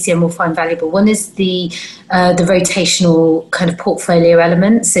that PCN will find valuable. One is the rotational kind of portfolio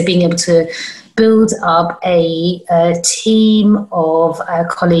element, so being able to build up a team of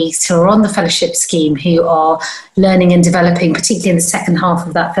colleagues who are on the fellowship scheme who are learning and developing, particularly in the second half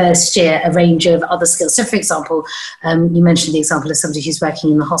of that first year, a range of other skills. So, for example, you mentioned the example of somebody who's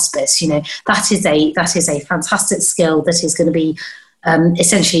working in the hospice. That is a fantastic skill that is going to be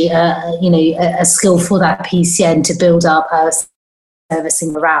essentially, a skill for that PCN to build up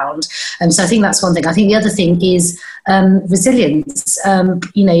servicing around. So I think that's one thing. I think the other thing is resilience. And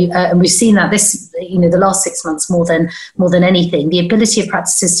we've seen that the last 6 months more than anything, the ability of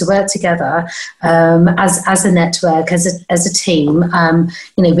practices to work together as a network, as a team,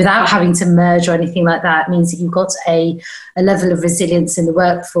 without having to merge or anything like that, means that you've got a level of resilience in the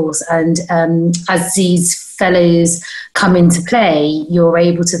workforce. And as these fellows come into play, you're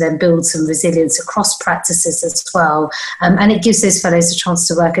able to then build some resilience across practices as well, and it gives those fellows a chance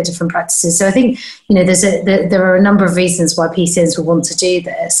to work at different practices. So I think there are a number of reasons why PCNs will want to do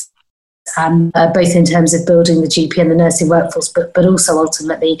this, both in terms of building the GP and the nursing workforce, but also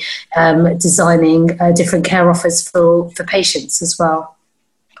ultimately designing different care offers for patients as well.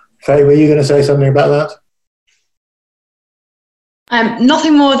 Faye, were you going to say something about that?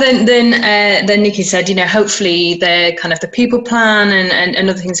 Nothing more than Nikki said. Hopefully the people plan and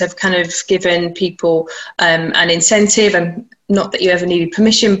other things have kind of given people an incentive, and not that you ever needed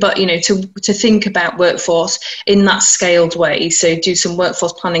permission, but to think about workforce in that scaled way. So do some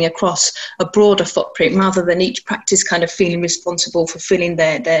workforce planning across a broader footprint rather than each practice kind of feeling responsible for filling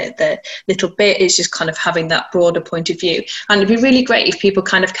their little bit. It's just kind of having that broader point of view. And it'd be really great if people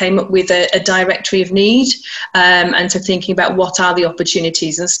kind of came up with a directory of need, and so thinking about what are the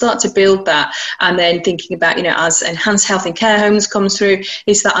opportunities and start to build that, and then thinking about as enhanced health and care homes comes through,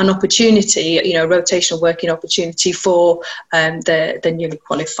 is that an opportunity, a rotational working opportunity for the newly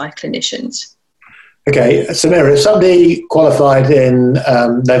qualified clinicians. Okay, Samira, if somebody qualified in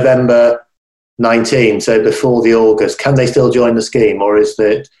November 19, so before the August, can they still join the scheme, or is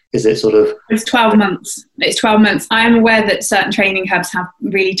it sort of... It's 12 months. It's 12 months. I am aware that certain training hubs have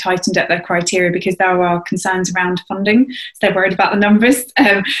really tightened up their criteria because there are concerns around funding. So they're worried about the numbers.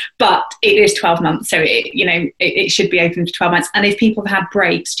 But it is 12 months. So, it should be open for 12 months. And if people have had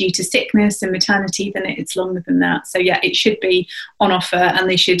breaks due to sickness and maternity, then it's longer than that. So, yeah, it should be on offer, and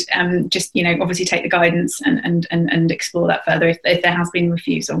they should just, obviously take the guidance and explore that further if there has been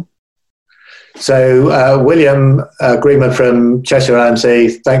refusal. So William Greenman from Cheshire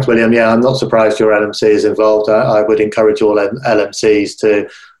LMC, thanks William. Yeah, I'm not surprised your LMC is involved. I would encourage all LMCs to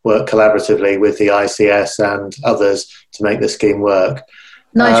work collaboratively with the ICS and others to make the scheme work.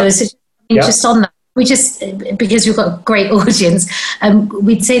 Nigel, just on that, because we've got a great audience,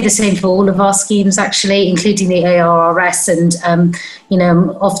 we'd say the same for all of our schemes actually, including the ARRS, and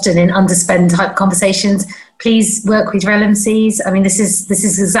often in underspend type conversations. Please work with your LMCs. I mean, this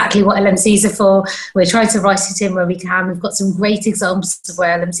is exactly what LMCs are for. We're trying to write it in where we can. We've got some great examples of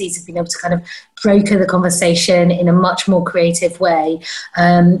where LMCs have been able to kind of broker the conversation in a much more creative way.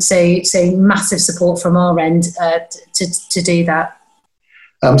 So massive support from our end to do that.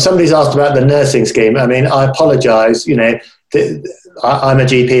 Somebody's asked about the nursing scheme. I mean, I apologise. You know, I'm a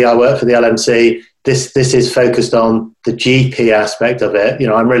GP. I work for the LMC. This is focused on the GP aspect of it. You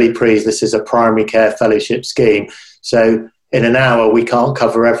know, I'm really pleased this is a primary care fellowship scheme. So in an hour, we can't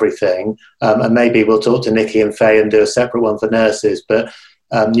cover everything. And maybe we'll talk to Nikki and Faye and do a separate one for nurses. But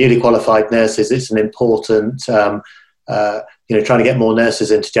newly qualified nurses, it's an important, trying to get more nurses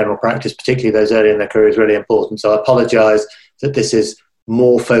into general practice, particularly those early in their career, is really important. So I apologise that this is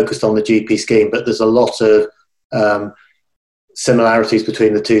more focused on the GP scheme, but there's a lot of similarities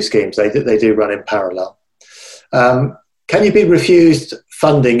between the two schemes. They do run in parallel. Can you be refused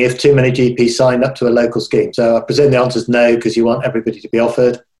funding if too many GPs sign up to a local scheme? So I presume the answer is no, because you want everybody to be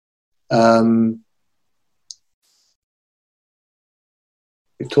offered.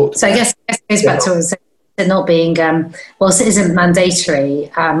 We've talked. So I guess it goes back to it not being, whilst it isn't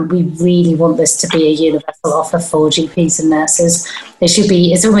mandatory, we really want this to be a universal offer for GPs and nurses. It should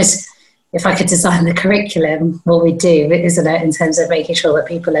be, it's almost, if I could design the curriculum, what we do, isn't it, in terms of making sure that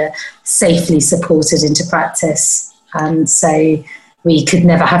people are safely supported into practice. And so we could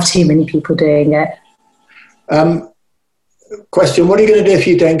never have too many people doing it. Question, what are you going to do if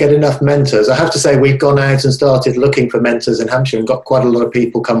you don't get enough mentors? I have to say we've gone out and started looking for mentors in Hampshire and got quite a lot of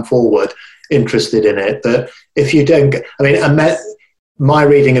people come forward interested in it. But if you don't get, my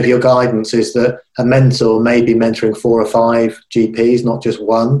reading of your guidance is that a mentor may be mentoring 4 or 5 GPs, not just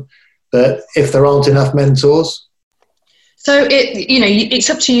one. But if there aren't enough mentors? So it's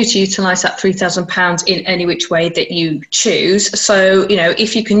up to you to utilise that £3,000 in any which way that you choose. So,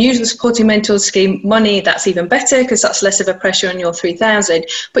 if you can use the supporting mentors scheme money, that's even better because that's less of a pressure on your £3,000.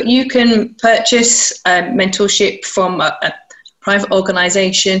 But you can purchase mentorship from a private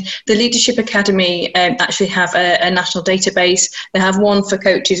organisation. The Leadership Academy actually have a national database. They have one for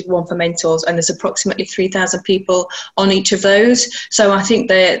coaches, one for mentors, and there's approximately 3,000 people on each of those. So I think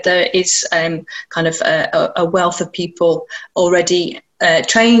there is kind of a wealth of people already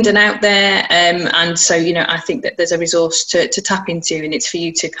trained and out there. And so, I think that there's a resource to tap into, and it's for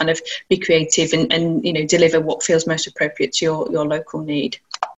you to kind of be creative and deliver what feels most appropriate to your local need.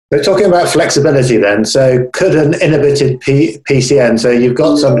 So talking about flexibility then, so could an inhibited PCN, so you've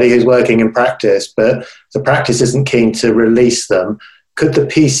got somebody who's working in practice, but the practice isn't keen to release them, could the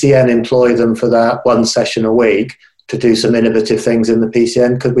PCN employ them for that one session a week to do some innovative things in the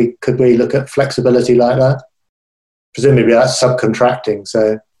PCN? Could we look at flexibility like that? Presumably that's subcontracting,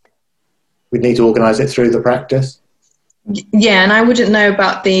 so we'd need to organise it through the practice. Yeah, and I wouldn't know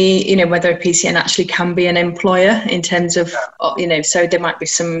about the, whether a PCN actually can be an employer in terms of, so there might be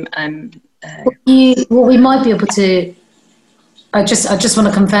some. What we might be able to, I just want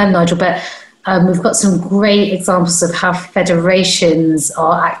to confirm, Nigel, but we've got some great examples of how federations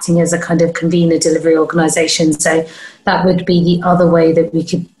are acting as a kind of convener delivery organisation. So that would be the other way that we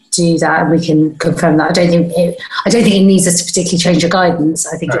could do that, and we can confirm that. I don't think it needs us to particularly change the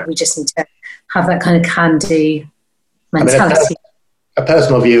guidance. I think that we just need to have that kind of can-do mentality. A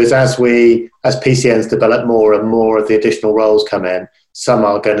personal view is as PCNs develop more and more of the additional roles come in, some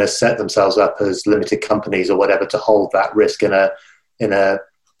are going to set themselves up as limited companies or whatever to hold that risk in a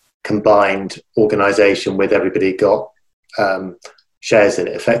combined organisation with everybody got shares in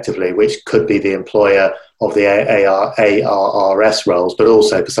it effectively, which could be the employer of the ARRS roles, but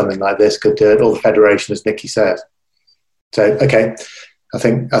also for something like this could do it, or the federation, as Nikki says. So, okay, I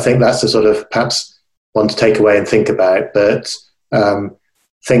think that's the sort of perhaps one to take away and think about, but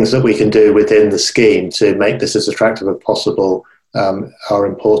things that we can do within the scheme to make this as attractive as possible are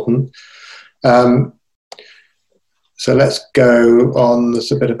important. So let's go on.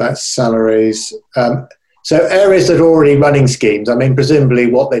 There's a bit about salaries. So areas that are already running schemes, presumably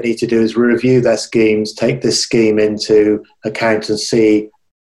what they need to do is review their schemes, take this scheme into account and see,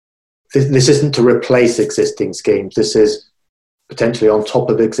 this isn't to replace existing schemes, this is potentially on top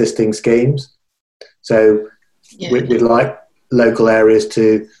of existing schemes. So we'd like local areas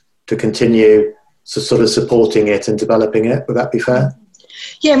to continue sort of supporting it and developing it. Would that be fair?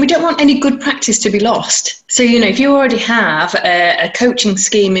 Yeah, and we don't want any good practice to be lost. So, if you already have a coaching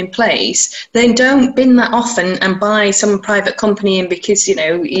scheme in place, then don't bin that off and buy some private company in because,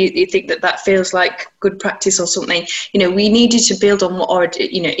 you think that feels like good practice or something. We needed to build on what already,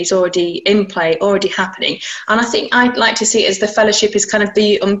 is already in play, already happening. And I think I'd like to see it as the fellowship is kind of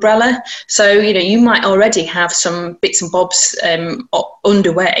the umbrella. So, you might already have some bits and bobs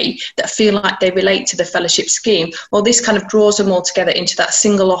underway that feel like they relate to the fellowship scheme. Well, this kind of draws them all together into that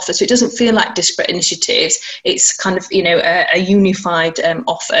single offer. So it doesn't feel like disparate initiatives. It's kind of, a unified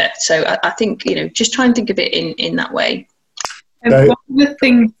offer. So I think, just try and think of it in that way. So, one of the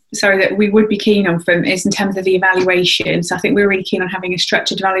things, that we would be keen on is in terms of the evaluation. So I think we're really keen on having a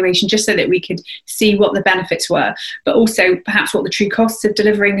structured evaluation just so that we could see what the benefits were, but also perhaps what the true costs of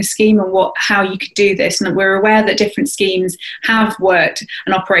delivering a scheme and how you could do this. And we're aware that different schemes have worked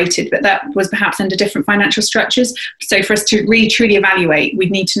and operated, but that was perhaps under different financial structures. So for us to really truly evaluate,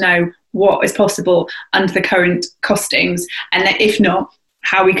 we'd need to know what is possible under the current costings, and that if not,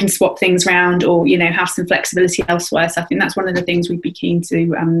 how we can swap things around or, have some flexibility elsewhere. So I think that's one of the things we'd be keen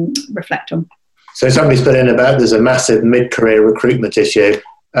to reflect on. So somebody's put in about there's a massive mid-career recruitment issue.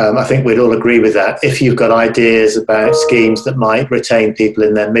 I think we'd all agree with that. If you've got ideas about schemes that might retain people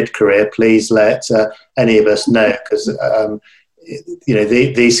in their mid-career, please let any of us know, because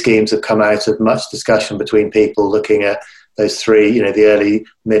these schemes have come out of much discussion between people looking at those three, the early,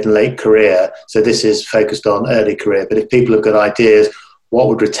 mid and late career. So this is focused on early career. But if people have got ideas, what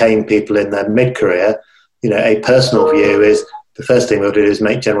would retain people in their mid-career, a personal view is the first thing we'll do is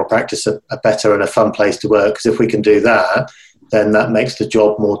make general practice a better and a fun place to work, because if we can do that, then that makes the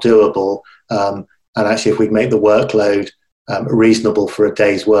job more doable. And actually, if we make the workload reasonable for a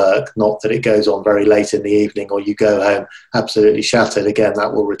day's work, not that it goes on very late in the evening or you go home absolutely shattered, again,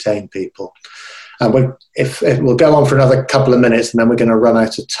 that will retain people. And we'll go on for another couple of minutes, and then we're going to run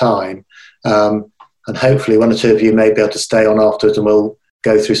out of time. And hopefully one or two of you may be able to stay on afterwards, and we'll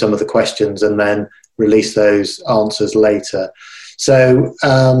go through some of the questions and then release those answers later. So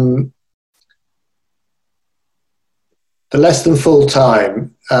the less than full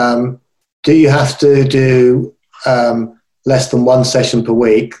time, do you have to do less than one session per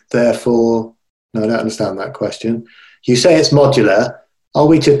week? Therefore, no, I don't understand that question. You say it's modular. Are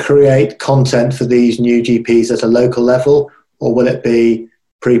we to create content for these new GPs at a local level, or will it be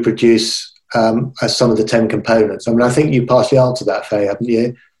pre-produce as some of the 10 components? I mean, I think you partially answered that, Faye, haven't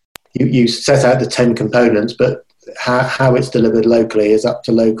you? You set out the 10 components, but how it's delivered locally is up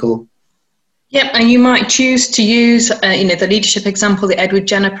to local. Yep, and you might choose to use, the leadership example, the Edward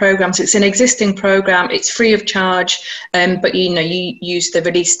Jenner programs. It's an existing program. It's free of charge, but you use the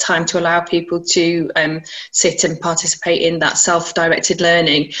release time to allow people to sit and participate in that self-directed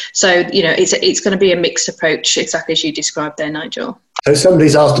learning. So it's going to be a mixed approach, exactly as you described there, Nigel. So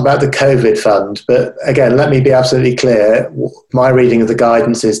somebody's asked about the COVID fund, but again, let me be absolutely clear. My reading of the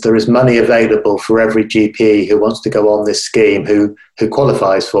guidance is there is money available for every GP who wants to go on this scheme, who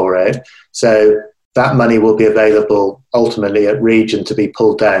qualifies for it. So that money will be available ultimately at region to be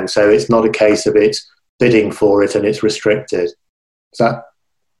pulled down. So it's not a case of it's bidding for it and it's restricted. Is that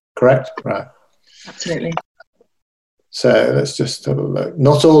correct? Right. Absolutely. So let's just have a look.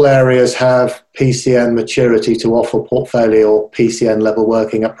 Not all areas have PCN maturity to offer portfolio or PCN level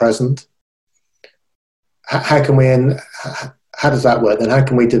working at present. How does that work then? How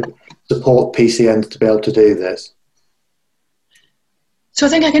can we support PCNs to be able to do this? So I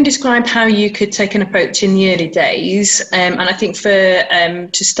think I can describe how you could take an approach in the early days, and I think to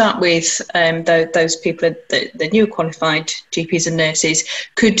start with, those people, the new qualified GPs and nurses,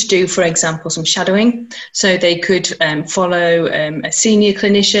 could do, for example, some shadowing. So they could follow a senior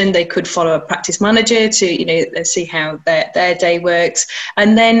clinician, they could follow a practice manager to see how their day works,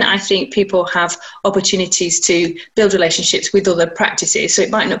 and then I think people have opportunities to build relationships with other practices. So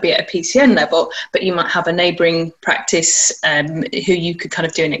it might not be at a PCN level, but you might have a neighbouring practice who you could kind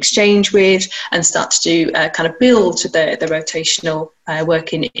of do an exchange with and start to do kind of build the rotational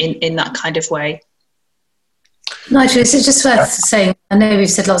work in that kind of way. Nigel, it's just worth saying, I know we've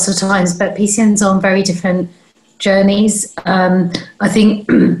said lots of times, but PCNs are on very different journeys. I think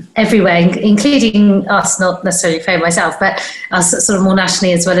everywhere, including us, not necessarily Faye and myself, but us sort of more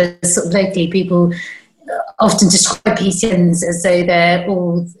nationally as well as sort of locally, people often describe PCNs as though they're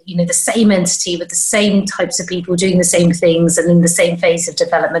all, the same entity with the same types of people doing the same things and in the same phase of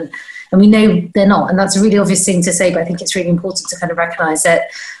development. And we know they're not. And that's a really obvious thing to say, but I think it's really important to kind of recognise that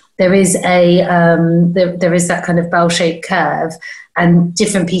there is there is that kind of bell-shaped curve, and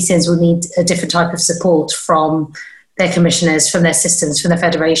different PCNs will need a different type of support from their commissioners, from their systems, from their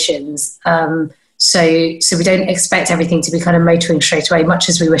federations. So we don't expect everything to be kind of motoring straight away, much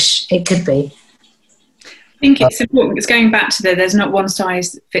as we wish it could be. I think it's important. It's going back to there's not one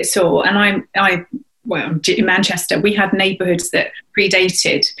size fits all. And in Manchester, we had neighbourhoods that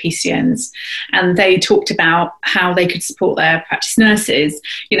predated PCNs, and they talked about how they could support their practice nurses.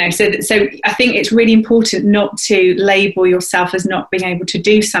 So I think it's really important not to label yourself as not being able to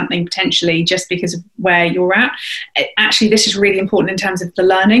do something potentially just because of where you're at. Actually, this is really important in terms of the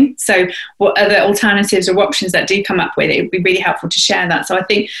learning. So what other alternatives or options that do come up with, it would be really helpful to share that. So I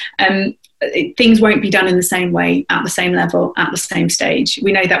think things won't be done in the same way, at the same level, at the same stage.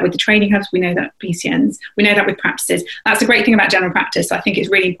 We know that with the training hubs, we know that PCNs, we know that with practices. That's the great thing about general practice. I think it's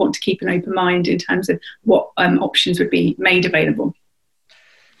really important to keep an open mind in terms of what options would be made available.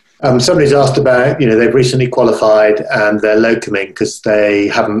 Somebody's asked about, they've recently qualified and they're locuming because they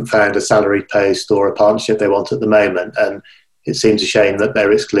haven't found a salaried post or a partnership they want at the moment. And it seems a shame that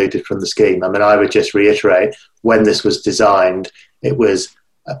they're excluded from the scheme. I mean, I would just reiterate, when this was designed, it was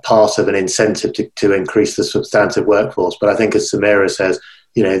a part of an incentive to increase the substantive workforce. But I think, as Samira says,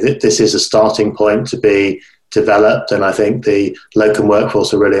 this is a starting point to be developed. And I think the locum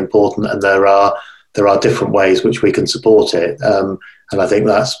workforce are really important, and there are different ways which we can support it. And I think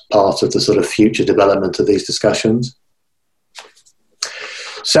that's part of the sort of future development of these discussions.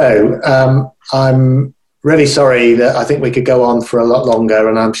 So I'm really sorry that I think we could go on for a lot longer,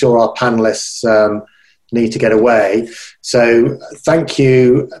 and I'm sure our panellists need to get away. So thank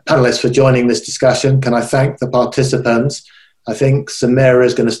you, panellists, for joining this discussion. Can I thank the participants? I think Samira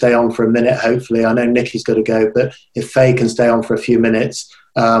is going to stay on for a minute, hopefully. I know Nikki's got to go, but if Faye can stay on for a few minutes,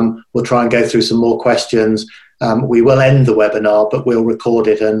 we'll try and go through some more questions. We will end the webinar, but we'll record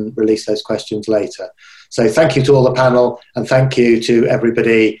it and release those questions later. So thank you to all the panel, and thank you to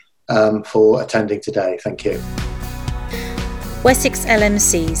everybody for attending today. Thank you. Wessex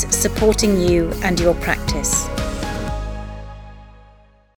LMCs, supporting you and your practice.